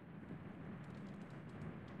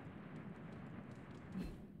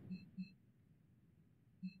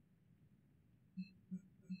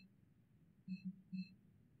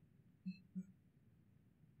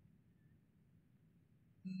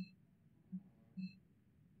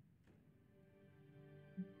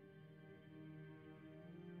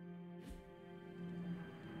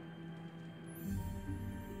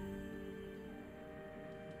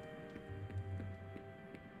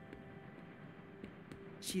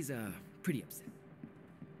 She's, pretty upset.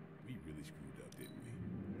 We really screwed up, didn't we?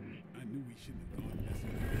 I knew we shouldn't have gone this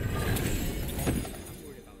way. I'm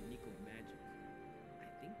worried about Nico and Magic. I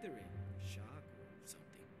think they're in shock or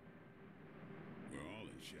something. We're all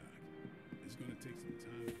in shock. It's gonna take some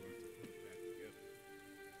time for us to put it back together.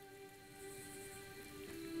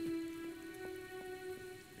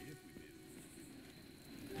 If we did.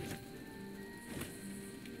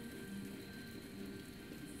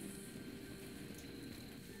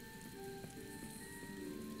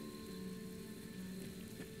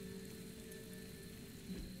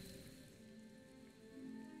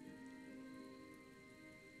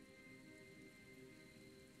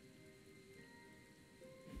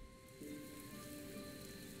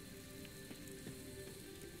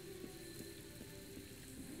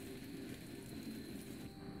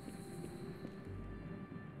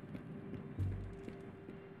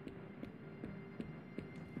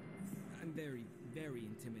 I'm very, very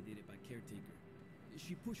intimidated by Caretaker.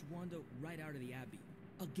 She pushed Wanda right out of the Abbey.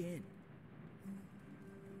 Again.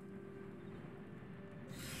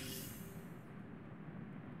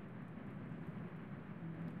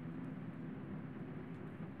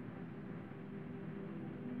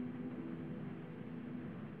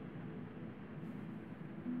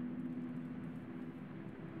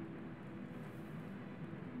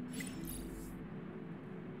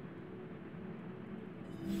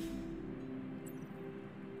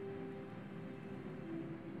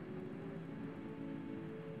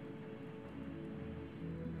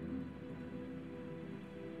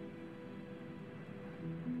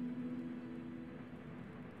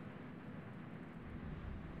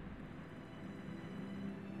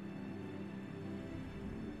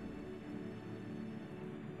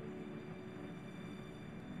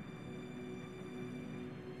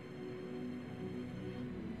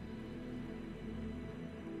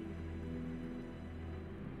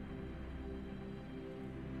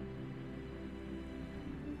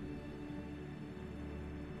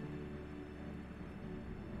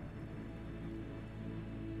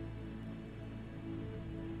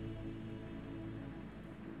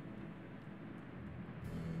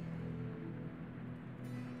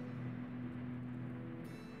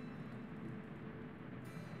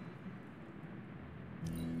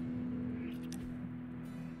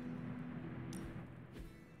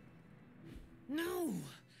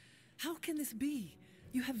 can this be?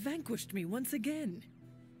 You have vanquished me once again.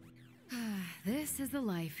 This is the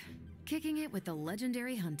life. Kicking it with the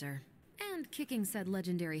legendary hunter. And kicking said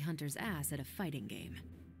legendary hunter's ass at a fighting game.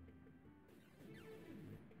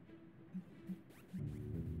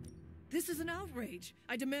 This is an outrage.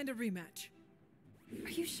 I demand a rematch.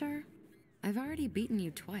 Are you sure? I've already beaten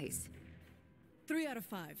you twice. 3 out of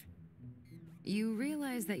 5. You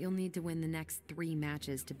realize that you'll need to win the next 3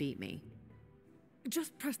 matches to beat me.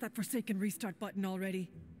 Just press that forsaken restart button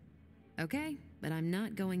already. Okay, but I'm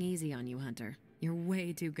not going easy on you, Hunter. You're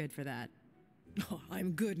way too good for that. Oh,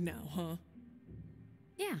 I'm good now, huh?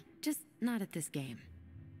 Yeah, just not at this game.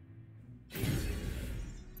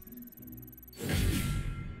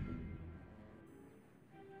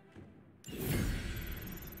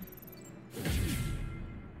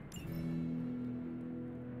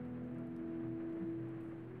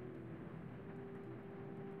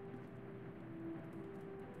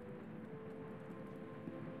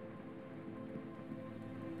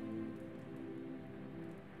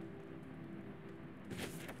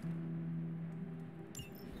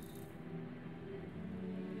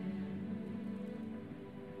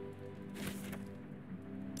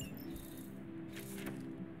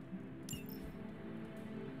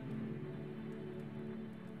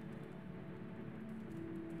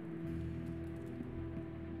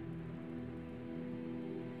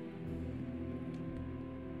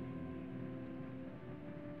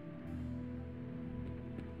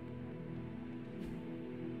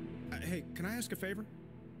 Hey, can I ask a favor?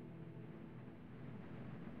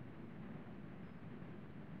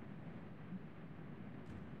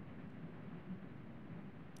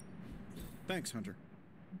 Thanks, Hunter.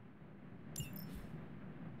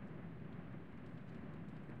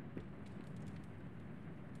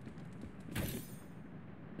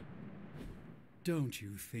 Don't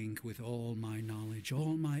you think with all my knowledge,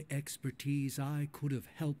 all my expertise, I could have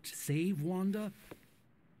helped save Wanda?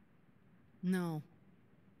 No.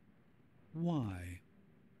 Why?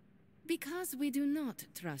 Because we do not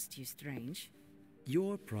trust you, Strange.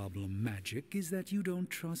 Your problem, Magic, is that you don't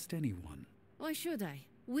trust anyone. Why should I?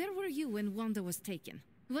 Where were you when Wanda was taken?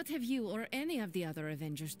 What have you or any of the other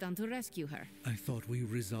Avengers done to rescue her? I thought we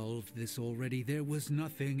resolved this already. There was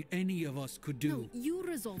nothing any of us could do. No, you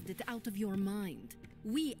resolved it out of your mind.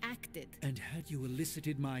 We acted. And had you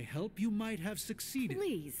elicited my help, you might have succeeded.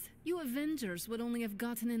 Please, you Avengers would only have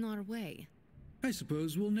gotten in our way. I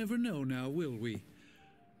suppose we'll never know now, will we?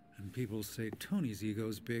 And people say Tony's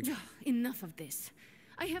ego's big. Enough of this.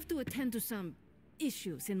 I have to attend to some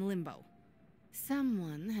issues in Limbo.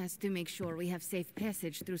 Someone has to make sure we have safe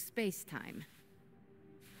passage through space-time.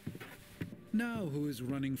 Now who is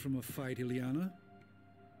running from a fight, Illyana?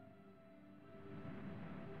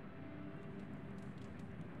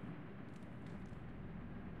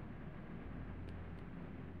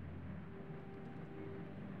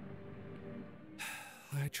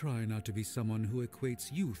 I try not to be someone who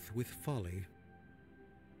equates youth with folly.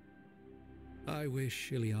 I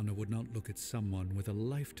wish Illyana would not look at someone with a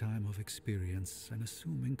lifetime of experience and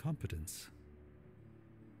assume incompetence.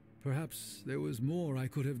 Perhaps there was more I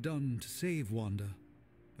could have done to save Wanda,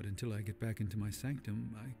 but until I get back into my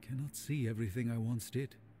sanctum, I cannot see everything I once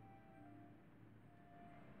did.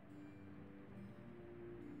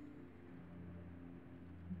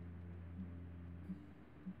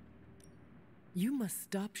 You must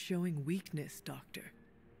stop showing weakness, Doctor.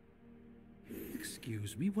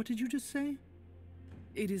 Excuse me, what did you just say?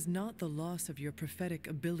 It is not the loss of your prophetic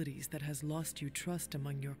abilities that has lost you trust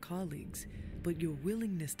among your colleagues, but your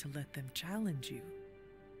willingness to let them challenge you.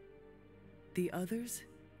 The others,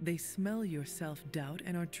 they smell your self-doubt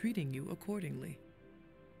and are treating you accordingly.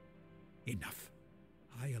 Enough.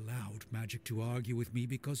 I allowed Magic to argue with me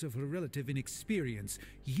because of her relative inexperience.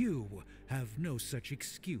 You have no such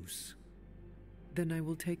excuse. Then I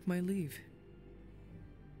will take my leave.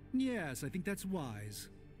 Yes, I think that's wise.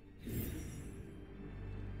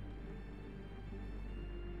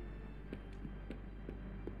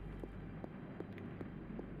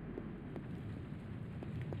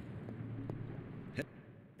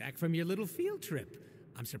 Back from your little field trip.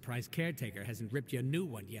 I'm surprised Caretaker hasn't ripped you a new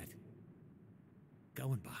one yet.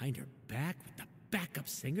 Going behind her back with the backup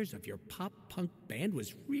singers of your pop-punk band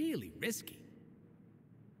was really risky.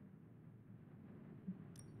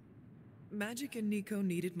 Magic and Nico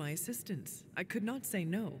needed my assistance. I could not say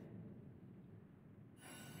no.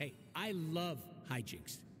 Hey, I love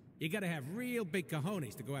hijinks. You gotta have real big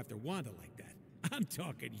cojones to go after Wanda like that. I'm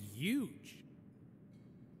talking huge.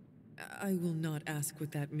 I will not ask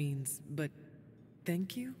what that means, but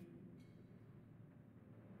thank you?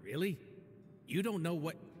 Really? You don't know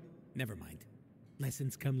what... Never mind.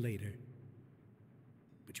 Lessons come later.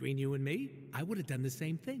 Between you and me, I would have done the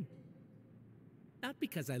same thing. Not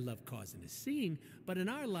because I love causing a scene, but in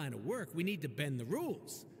our line of work, we need to bend the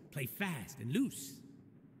rules. Play fast and loose.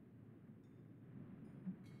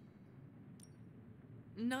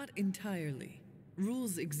 Not entirely.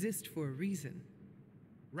 Rules exist for a reason.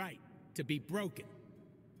 Right, to be broken.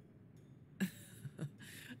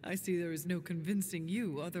 I see there is no convincing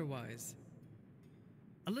you otherwise.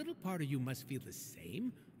 A little part of you must feel the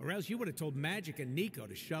same, or else you would have told Magic and Nico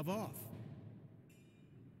to shove off.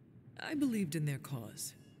 I believed in their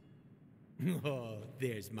cause. Oh,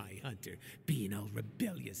 there's my hunter, being all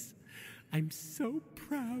rebellious. I'm so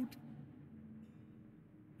proud.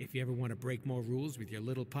 If you ever want to break more rules with your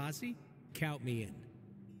little posse, count me in.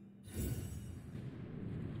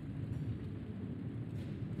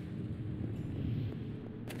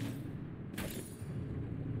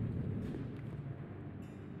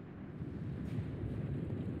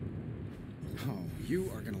 Oh,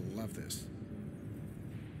 you are gonna love this.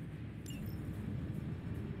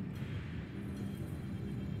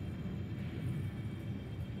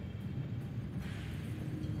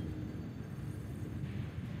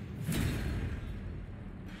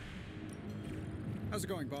 How's it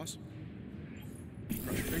going, boss?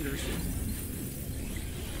 Cross your fingers.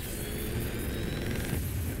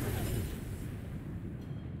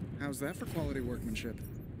 How's that for quality workmanship?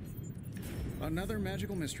 Another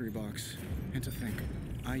magical mystery box. And to think,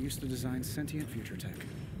 I used to design sentient future tech.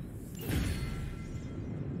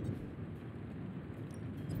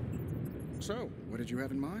 So, what did you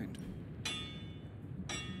have in mind?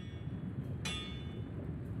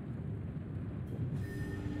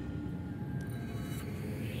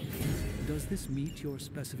 Does this meet your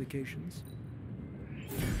specifications?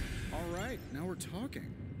 All right, now we're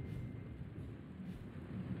talking.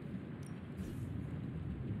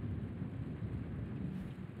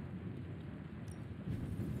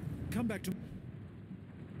 Come back to...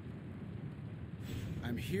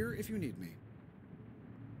 I'm here if you need me.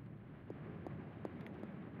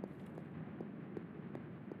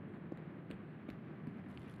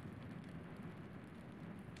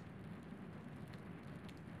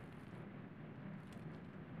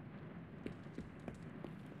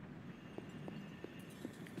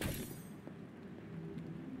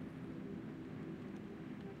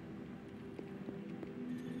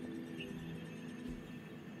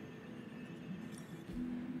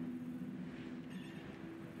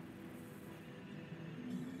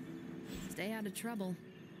 Stay out of trouble.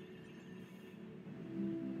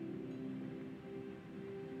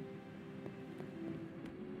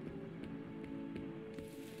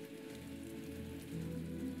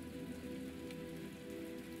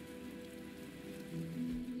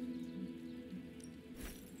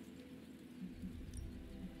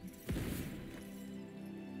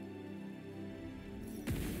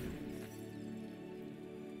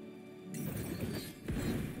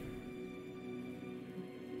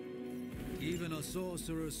 Even a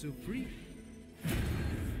sorcerer supreme.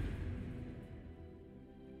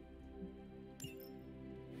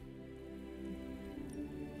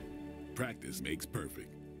 Practice makes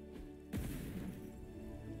perfect.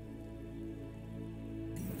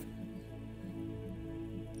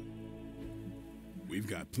 We've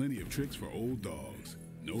got plenty of tricks for old dogs.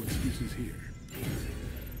 No excuses here.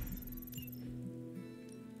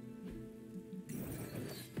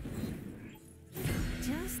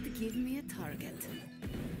 Just give me a target.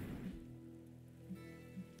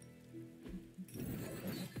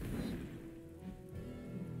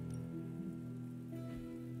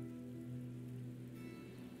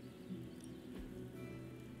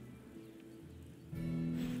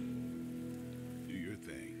 Do your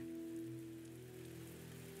thing.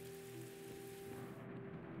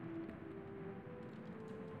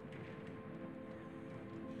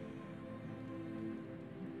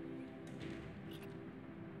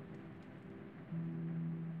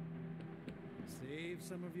 Save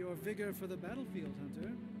some of your vigor for the battlefield,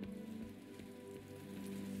 Hunter.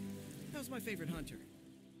 How's my favorite hunter?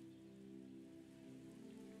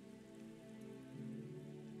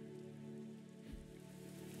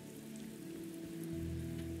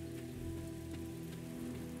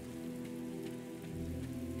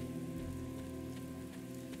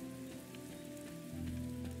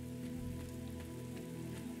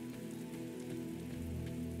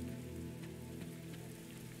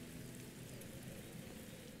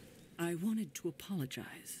 I wanted to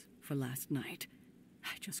apologize for last night.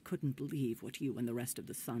 I just couldn't believe what you and the rest of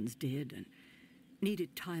the Sons did and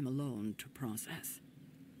needed time alone to process.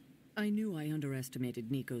 I knew I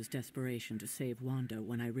underestimated Nico's desperation to save Wanda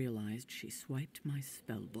when I realized she swiped my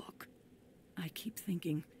spell book. I keep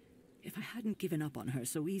thinking, If I hadn't given up on her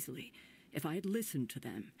so easily, if I had listened to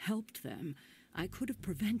them, helped them, I could have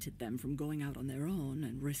prevented them from going out on their own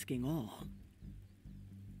and risking all.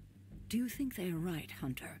 Do you think they are right,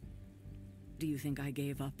 Hunter? Do you think I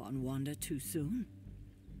gave up on Wanda too soon?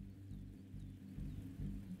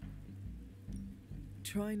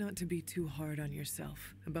 Try not to be too hard on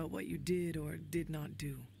yourself about what you did or did not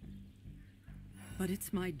do. But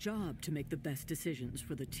it's my job to make the best decisions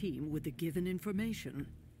for the team with the given information.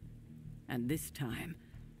 And this time,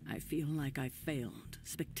 I feel like I failed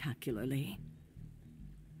spectacularly.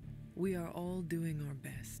 We are all doing our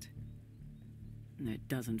best. It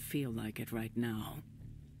doesn't feel like it right now.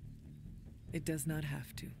 It does not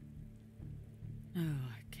have to. Oh,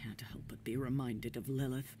 I can't help but be reminded of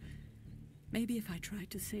Lilith. Maybe if I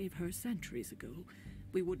tried to save her centuries ago,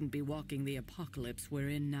 we wouldn't be walking the apocalypse we're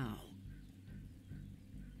in now.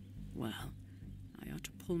 Well, I ought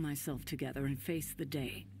to pull myself together and face the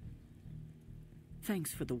day.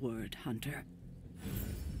 Thanks for the word, Hunter.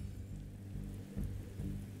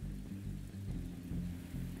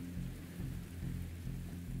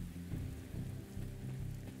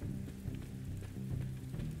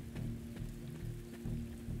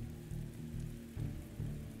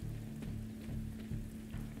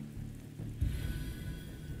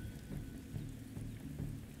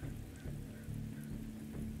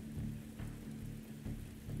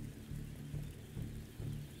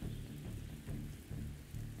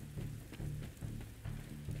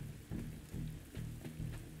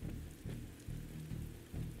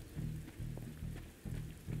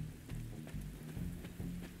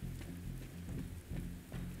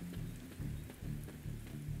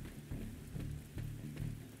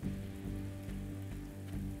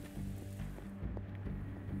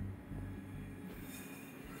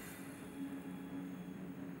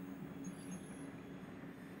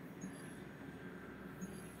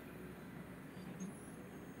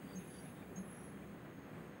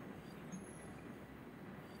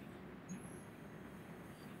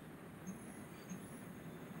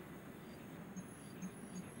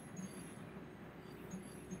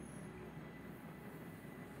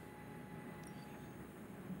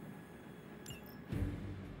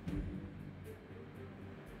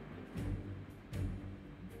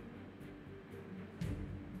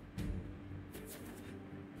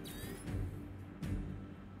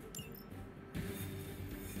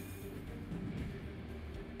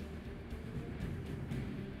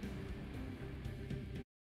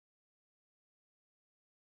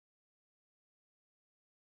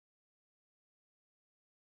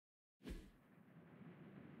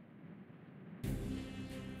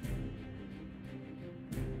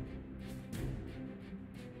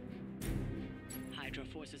 Hydra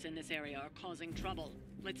forces in this area are causing trouble.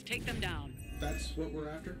 Let's take them down. That's what we're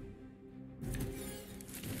after?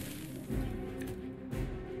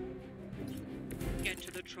 Get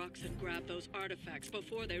to the trucks and grab those artifacts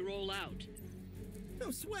before they roll out.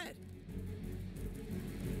 No sweat!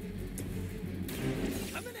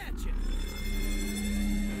 Coming at you!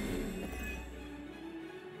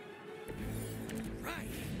 Right,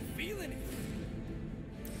 feeling it!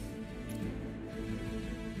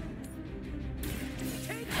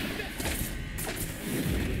 Take that!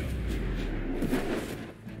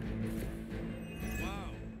 Wow,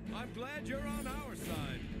 I'm glad you're on our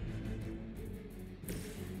side.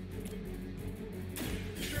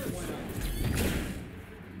 Sure, why not?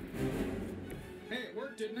 Hey, it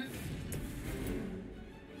worked, didn't it?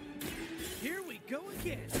 Here we go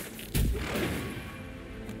again!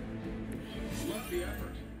 Love the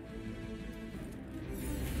effort.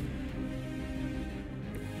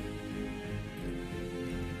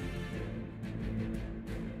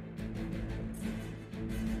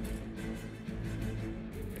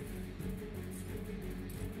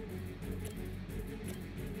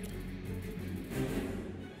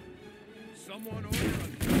 Someone order a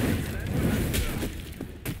sandwich.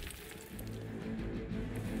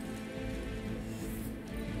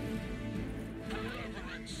 Forever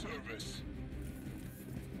in service.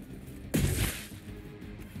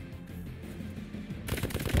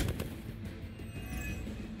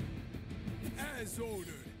 As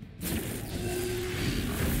ordered. I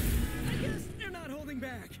guess they're not holding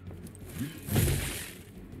back.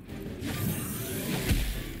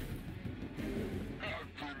 I've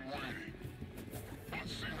been waiting.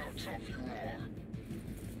 Let's see how tough you are.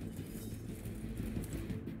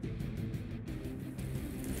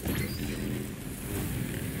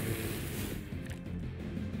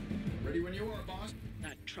 Ready when you are, boss.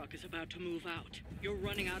 That truck is about to move out. You're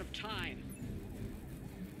running out of time.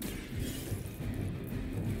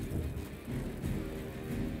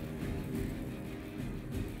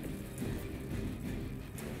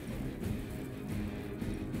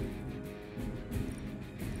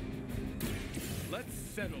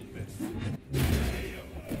 settled this.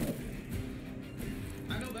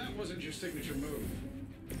 I know that wasn't your signature move.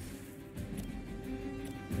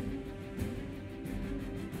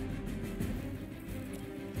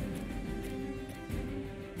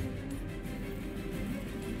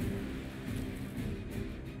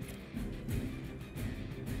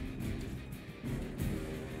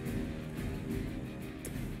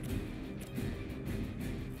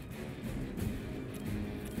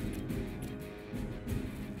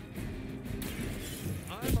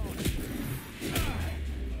 I'm on it.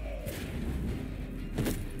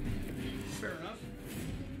 Fair enough.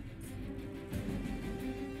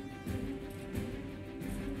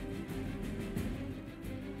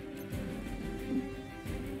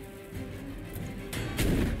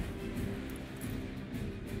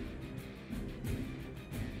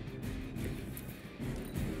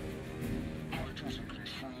 I doesn't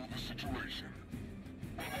control the situation.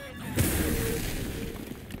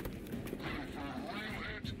 Ready for a real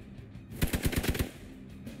hit?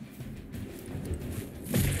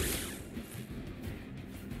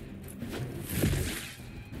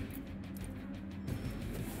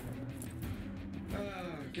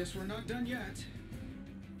 Guess we're not done yet.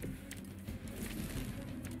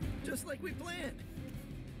 Just like we planned.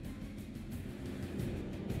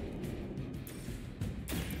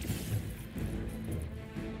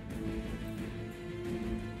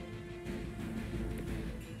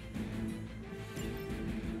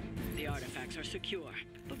 The artifacts are secure,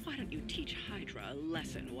 but why don't you teach Hydra a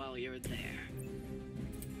lesson while you're there?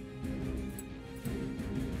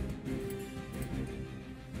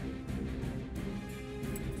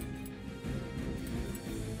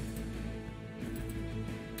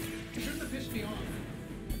 Shouldn't have pissed me off.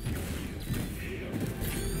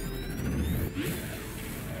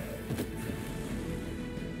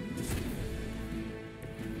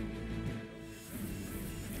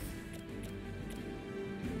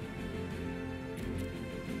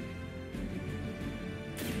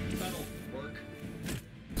 That'll work.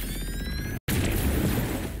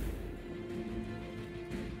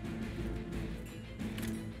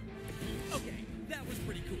 Okay, that was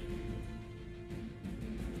pretty cool.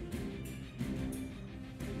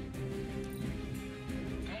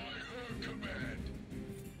 I heard command.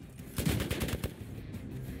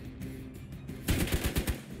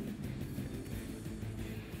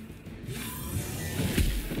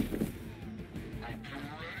 Hope you're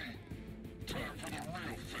ready. Time for the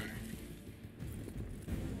real thing.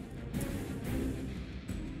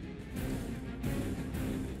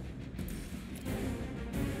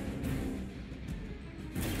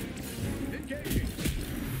 Engaging.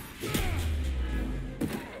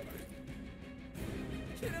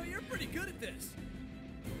 You know, you're pretty good at this.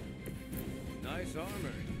 Nice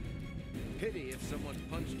armor. Pity if someone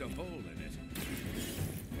punched a hole in it.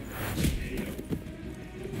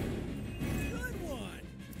 Good one.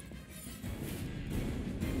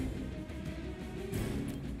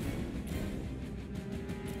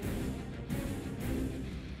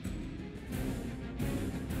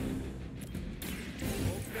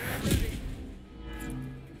 Hope they're ready.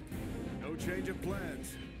 No change of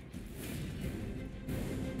plans.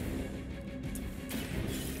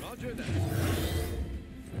 Roger that.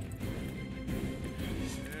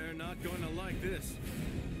 They're not going to like this.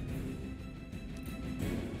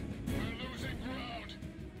 We're losing ground.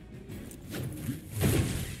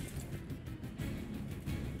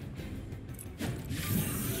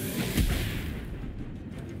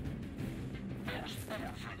 I was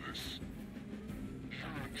born for this.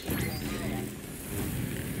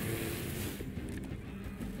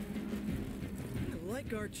 I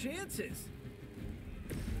like our chances.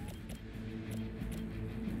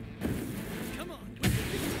 Come on.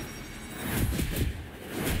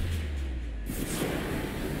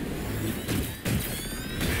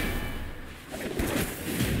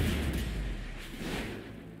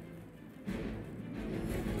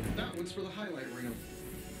 That one's for the highlight reel.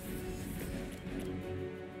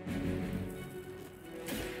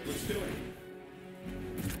 Let's do it.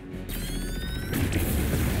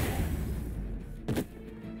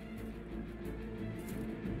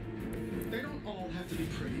 They don't all have to be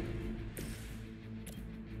pretty.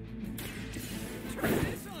 Turn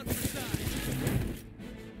this on for size.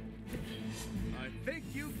 I think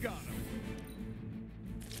you got him.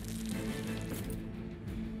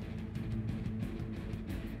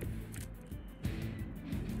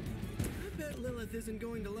 I bet Lilith isn't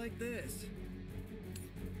going to like this.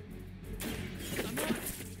 I'm on it.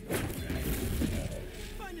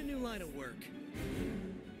 Find a new line of work.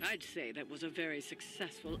 I'd say that was a very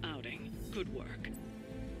successful outing. Good work.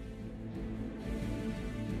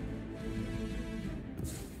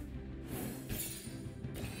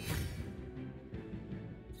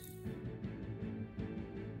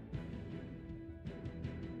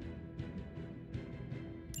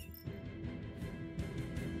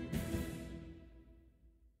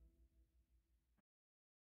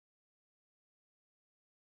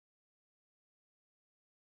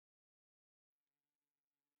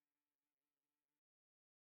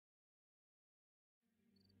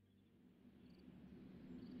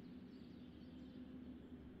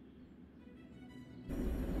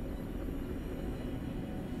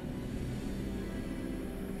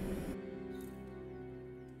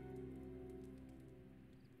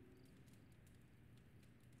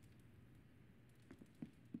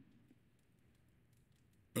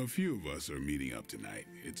 A few of us are meeting up tonight.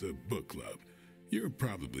 It's a book club. You're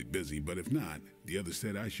probably busy, but if not, the others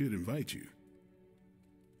said I should invite you.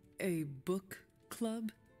 A book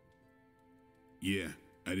club? Yeah,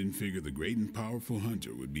 I didn't figure the great and powerful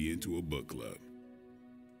Hunter would be into a book club.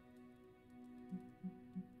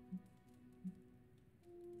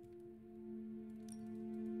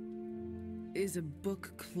 Is a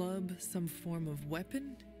book club some form of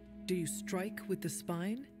weapon? Do you strike with the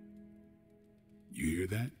spine? You hear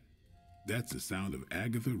that? That's the sound of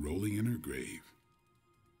Agatha rolling in her grave.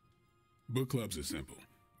 Book clubs are simple.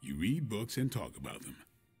 You read books and talk about them.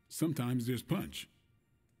 Sometimes there's punch.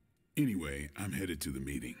 Anyway, I'm headed to the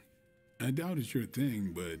meeting. I doubt it's your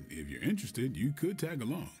thing, but if you're interested, you could tag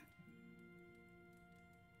along.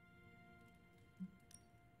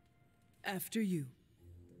 After you.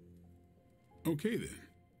 Okay, then.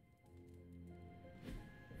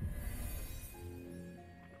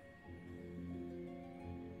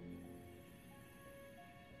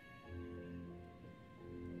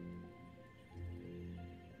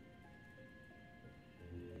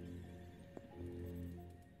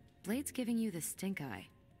 Blade's giving you the stink eye.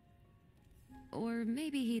 Or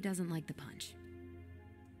maybe he doesn't like the punch.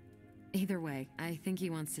 Either way, I think he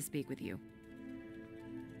wants to speak with you.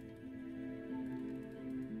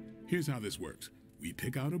 Here's how this works. We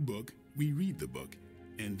pick out a book, we read the book,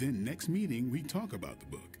 and then next meeting we talk about the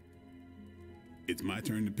book. It's my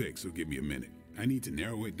turn to pick, so give me a minute. I need to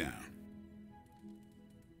narrow it down.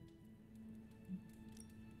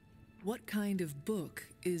 What kind of book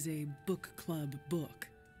is a book club book?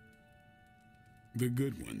 The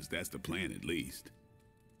good ones, that's the plan at least.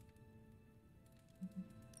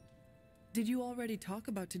 Did you already talk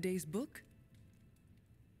about today's book?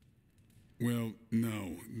 Well,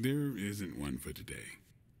 no, there isn't one for today.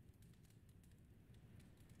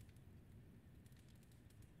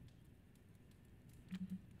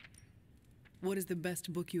 What is the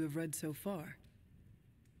best book you have read so far?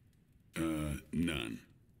 None.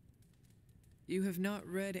 You have not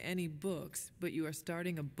read any books, but you are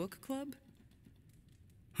starting a book club?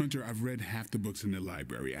 Hunter, I've read half the books in the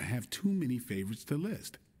library. I have too many favorites to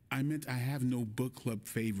list. I meant I have no book club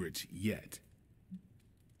favorites yet.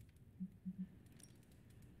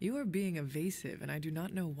 You are being evasive, and I do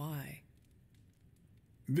not know why.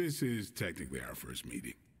 This is technically our first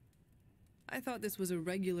meeting. I thought this was a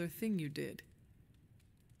regular thing you did.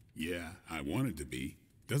 Yeah, I want it to be.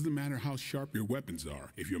 Doesn't matter how sharp your weapons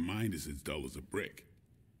are if your mind is as dull as a brick.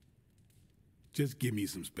 Just give me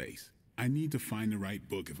some space. I need to find the right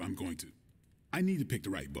book if I'm going to. I need to pick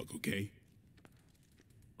the right book, okay?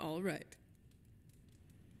 All right.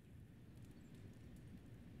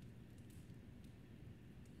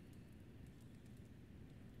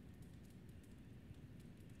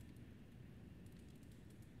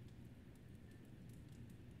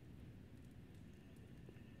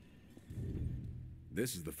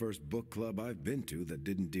 This is the first book club I've been to that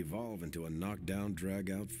didn't devolve into a knockdown,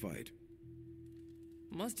 drag-out fight.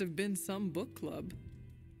 Must have been some book club.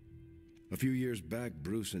 A few years back,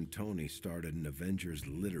 Bruce and Tony started an Avengers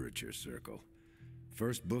literature circle.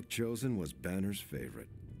 First book chosen was Banner's favorite.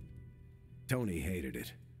 Tony hated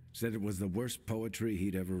it, said it was the worst poetry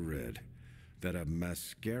he'd ever read, that a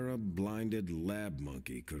mascara-blinded lab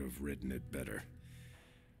monkey could have written it better.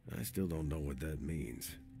 I still don't know what that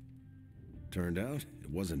means. Turned out, it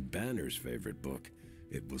wasn't Banner's favorite book,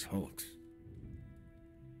 it was Hulk's.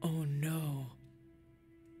 Oh no.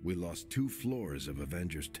 We lost 2 floors of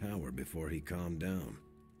Avengers Tower before he calmed down.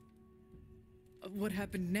 What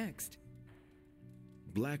happened next?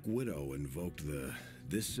 Black Widow invoked the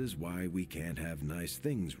 "this is why we can't have nice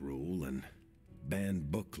things" rule and banned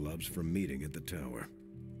book clubs from meeting at the tower.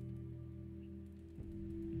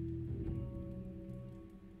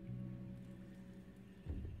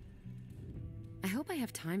 I hope I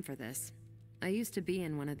have time for this. I used to be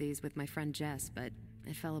in one of these with my friend Jess, but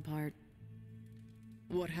it fell apart.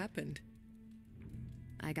 What happened?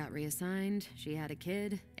 I got reassigned, she had a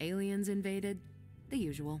kid, aliens invaded, the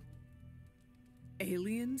usual.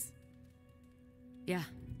 Aliens? Yeah,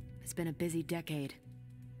 it's been a busy decade.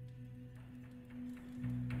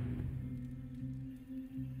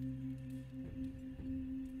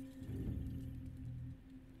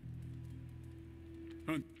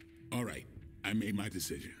 All right, I made my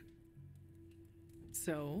decision.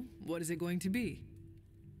 So, what is it going to be?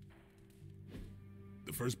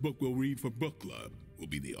 The first book we'll read for book club will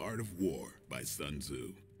be The Art of War by Sun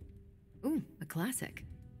Tzu. Ooh, a classic.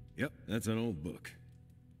 Yep, that's an old book.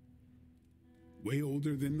 Way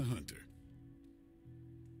older than The Hunter.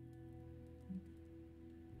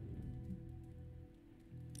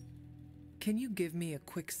 Can you give me a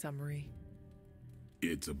quick summary?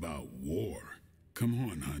 It's about war. Come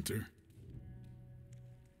on, Hunter.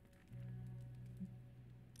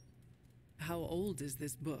 How old is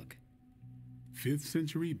this book? 5th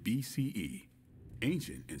century BCE.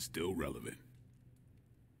 Ancient and still relevant.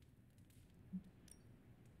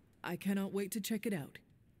 I cannot wait to check it out.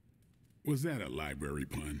 Was that a library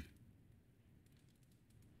pun?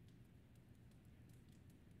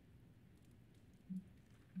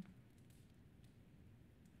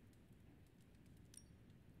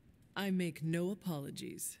 I make no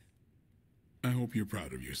apologies. I hope you're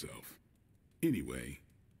proud of yourself. Anyway,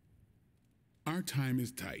 our time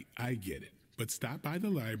is tight, I get it. But stop by the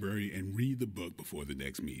library and read the book before the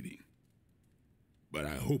next meeting. But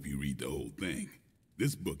I hope you read the whole thing.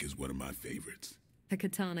 This book is one of my favorites. The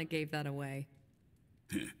katana gave that away.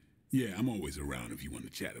 Yeah, I'm always around if you want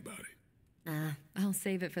to chat about it. I'll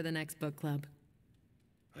save it for the next book club.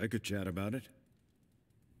 I could chat about it.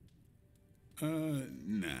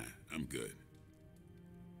 Nah, I'm good.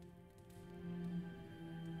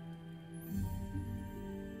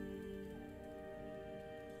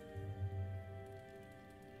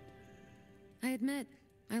 I admit,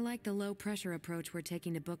 I like the low-pressure approach we're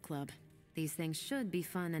taking to book club. These things should be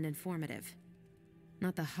fun and informative.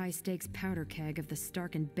 Not the high-stakes powder keg of the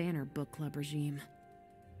Stark and Banner book club regime.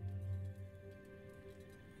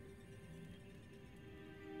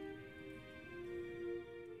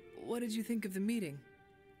 What did you think of the meeting?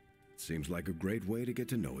 Seems like a great way to get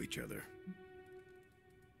to know each other.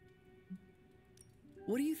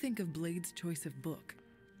 What do you think of Blade's choice of book?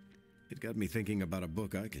 It got me thinking about a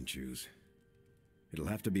book I can choose. It'll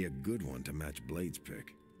have to be a good one to match Blade's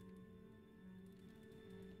pick.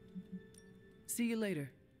 See you later.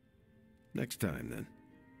 Next time, then.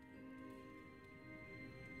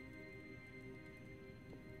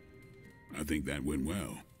 I think that went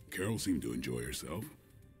well. Carol seemed to enjoy herself.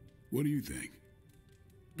 What do you think?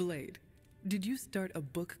 Blade, did you start a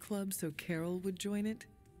book club so Carol would join it?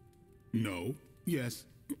 No. Yes,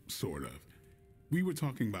 sort of. We were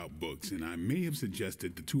talking about books, and I may have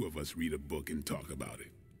suggested the two of us read a book and talk about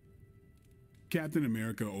it. Captain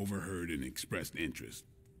America overheard and expressed interest.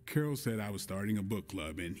 Carol said I was starting a book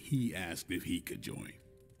club, and he asked if he could join.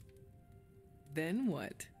 Then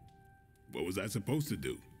what? What was I supposed to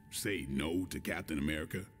do? Say no to Captain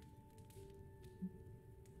America?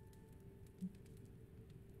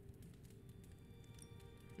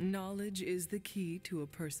 Knowledge is the key to a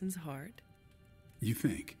person's heart. You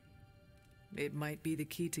think? It might be the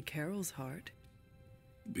key to Carol's heart.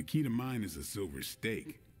 The key to mine is a silver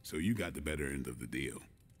stake, so you got the better end of the deal.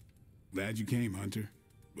 Glad you came, Hunter,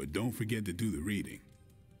 but don't forget to do the reading.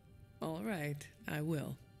 All right, I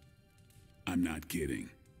will. I'm not kidding.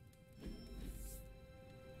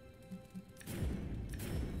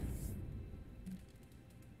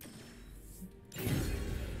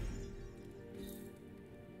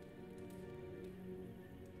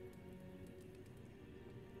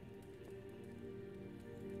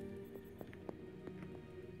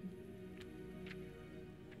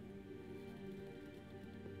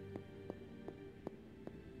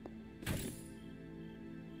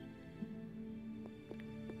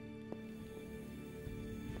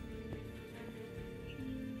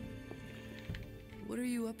 What are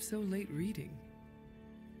you up so late reading?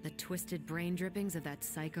 The twisted brain drippings of that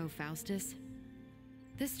psycho Faustus?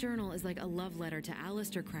 This journal is like a love letter to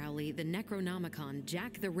Aleister Crowley, the Necronomicon,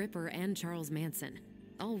 Jack the Ripper, and Charles Manson,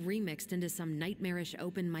 all remixed into some nightmarish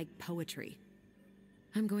open mic poetry.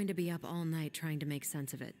 I'm going to be up all night trying to make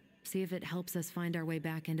sense of it, see if it helps us find our way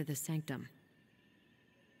back into the sanctum.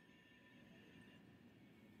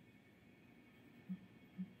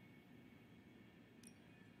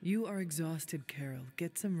 You are exhausted, Carol.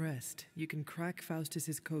 Get some rest. You can crack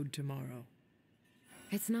Faustus's code tomorrow.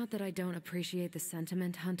 It's not that I don't appreciate the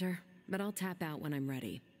sentiment, Hunter, but I'll tap out when I'm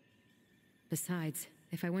ready. Besides,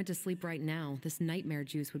 if I went to sleep right now, this nightmare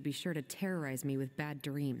juice would be sure to terrorize me with bad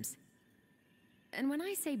dreams. And when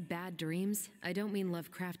I say bad dreams, I don't mean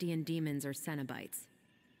Lovecraftian demons or Cenobites.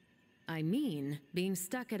 I mean being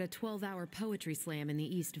stuck at a 12-hour poetry slam in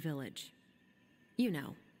the East Village. You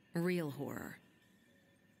know, real horror.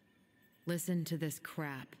 Listen to this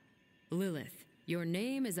crap. Lilith, your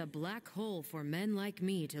name is a black hole for men like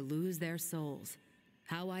me to lose their souls.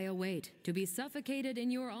 How I await to be suffocated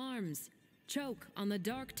in your arms. Choke on the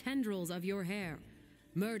dark tendrils of your hair.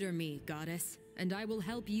 Murder me, goddess, and I will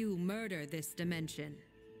help you murder this dimension.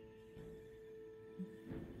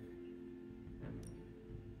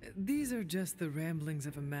 These are just the ramblings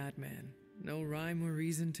of a madman. No rhyme or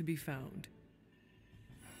reason to be found.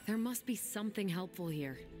 There must be something helpful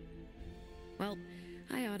here. Well,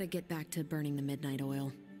 I ought to get back to burning the midnight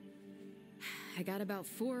oil. I got about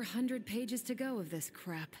 400 pages to go of this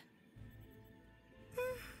crap.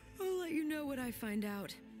 I'll let you know what I find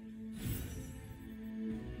out.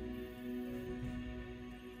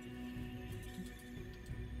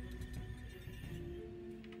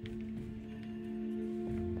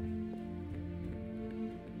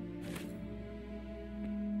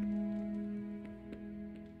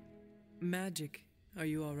 Magic, are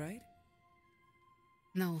you all right?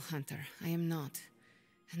 No, Hunter, I am not.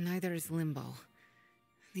 And neither is Limbo.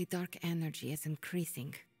 The dark energy is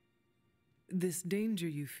increasing. This danger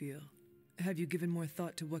you feel, have you given more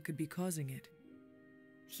thought to what could be causing it?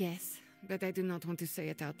 Yes, but I do not want to say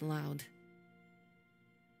it out loud.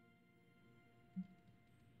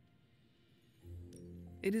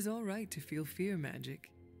 It is all right to feel fear, Magic.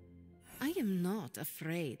 I am not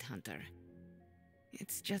afraid, Hunter.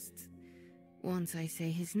 It's just, once I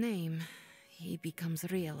say his name, he becomes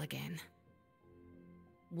real again.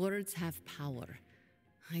 Words have power.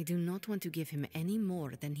 I do not want to give him any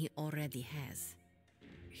more than he already has.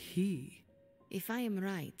 He? If I am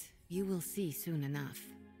right, you will see soon enough.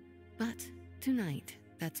 But tonight,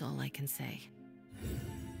 that's all I can say.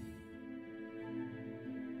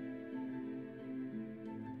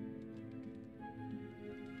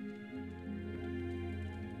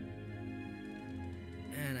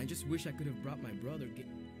 Man, I just wish I could have brought my brother.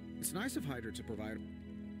 It's nice of Hydra to provide.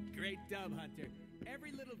 Great dub, Hunter.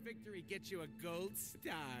 Every little victory gets you a gold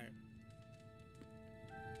star.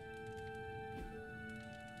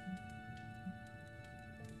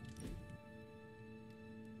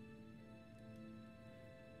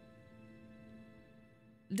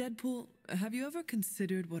 Deadpool, have you ever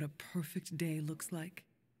considered what a perfect day looks like?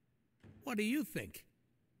 What do you think?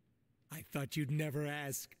 I thought you'd never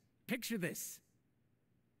ask. Picture this.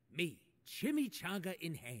 Me, chimichanga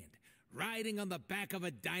in hand, riding on the back of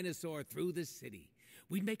a dinosaur through the city.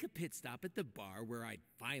 We'd make a pit stop at the bar where I'd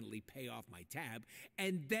finally pay off my tab,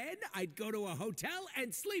 and then I'd go to a hotel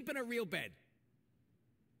and sleep in a real bed.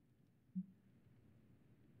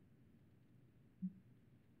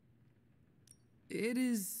 It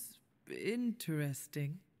is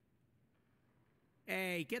interesting.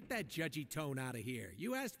 Hey, get that judgy tone out of here.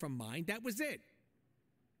 You asked for mine, that was it.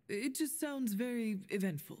 It just sounds very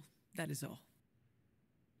eventful, that is all.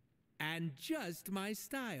 And just my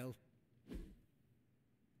style.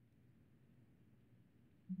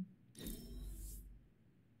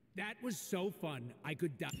 That was so fun, I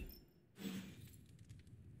could die.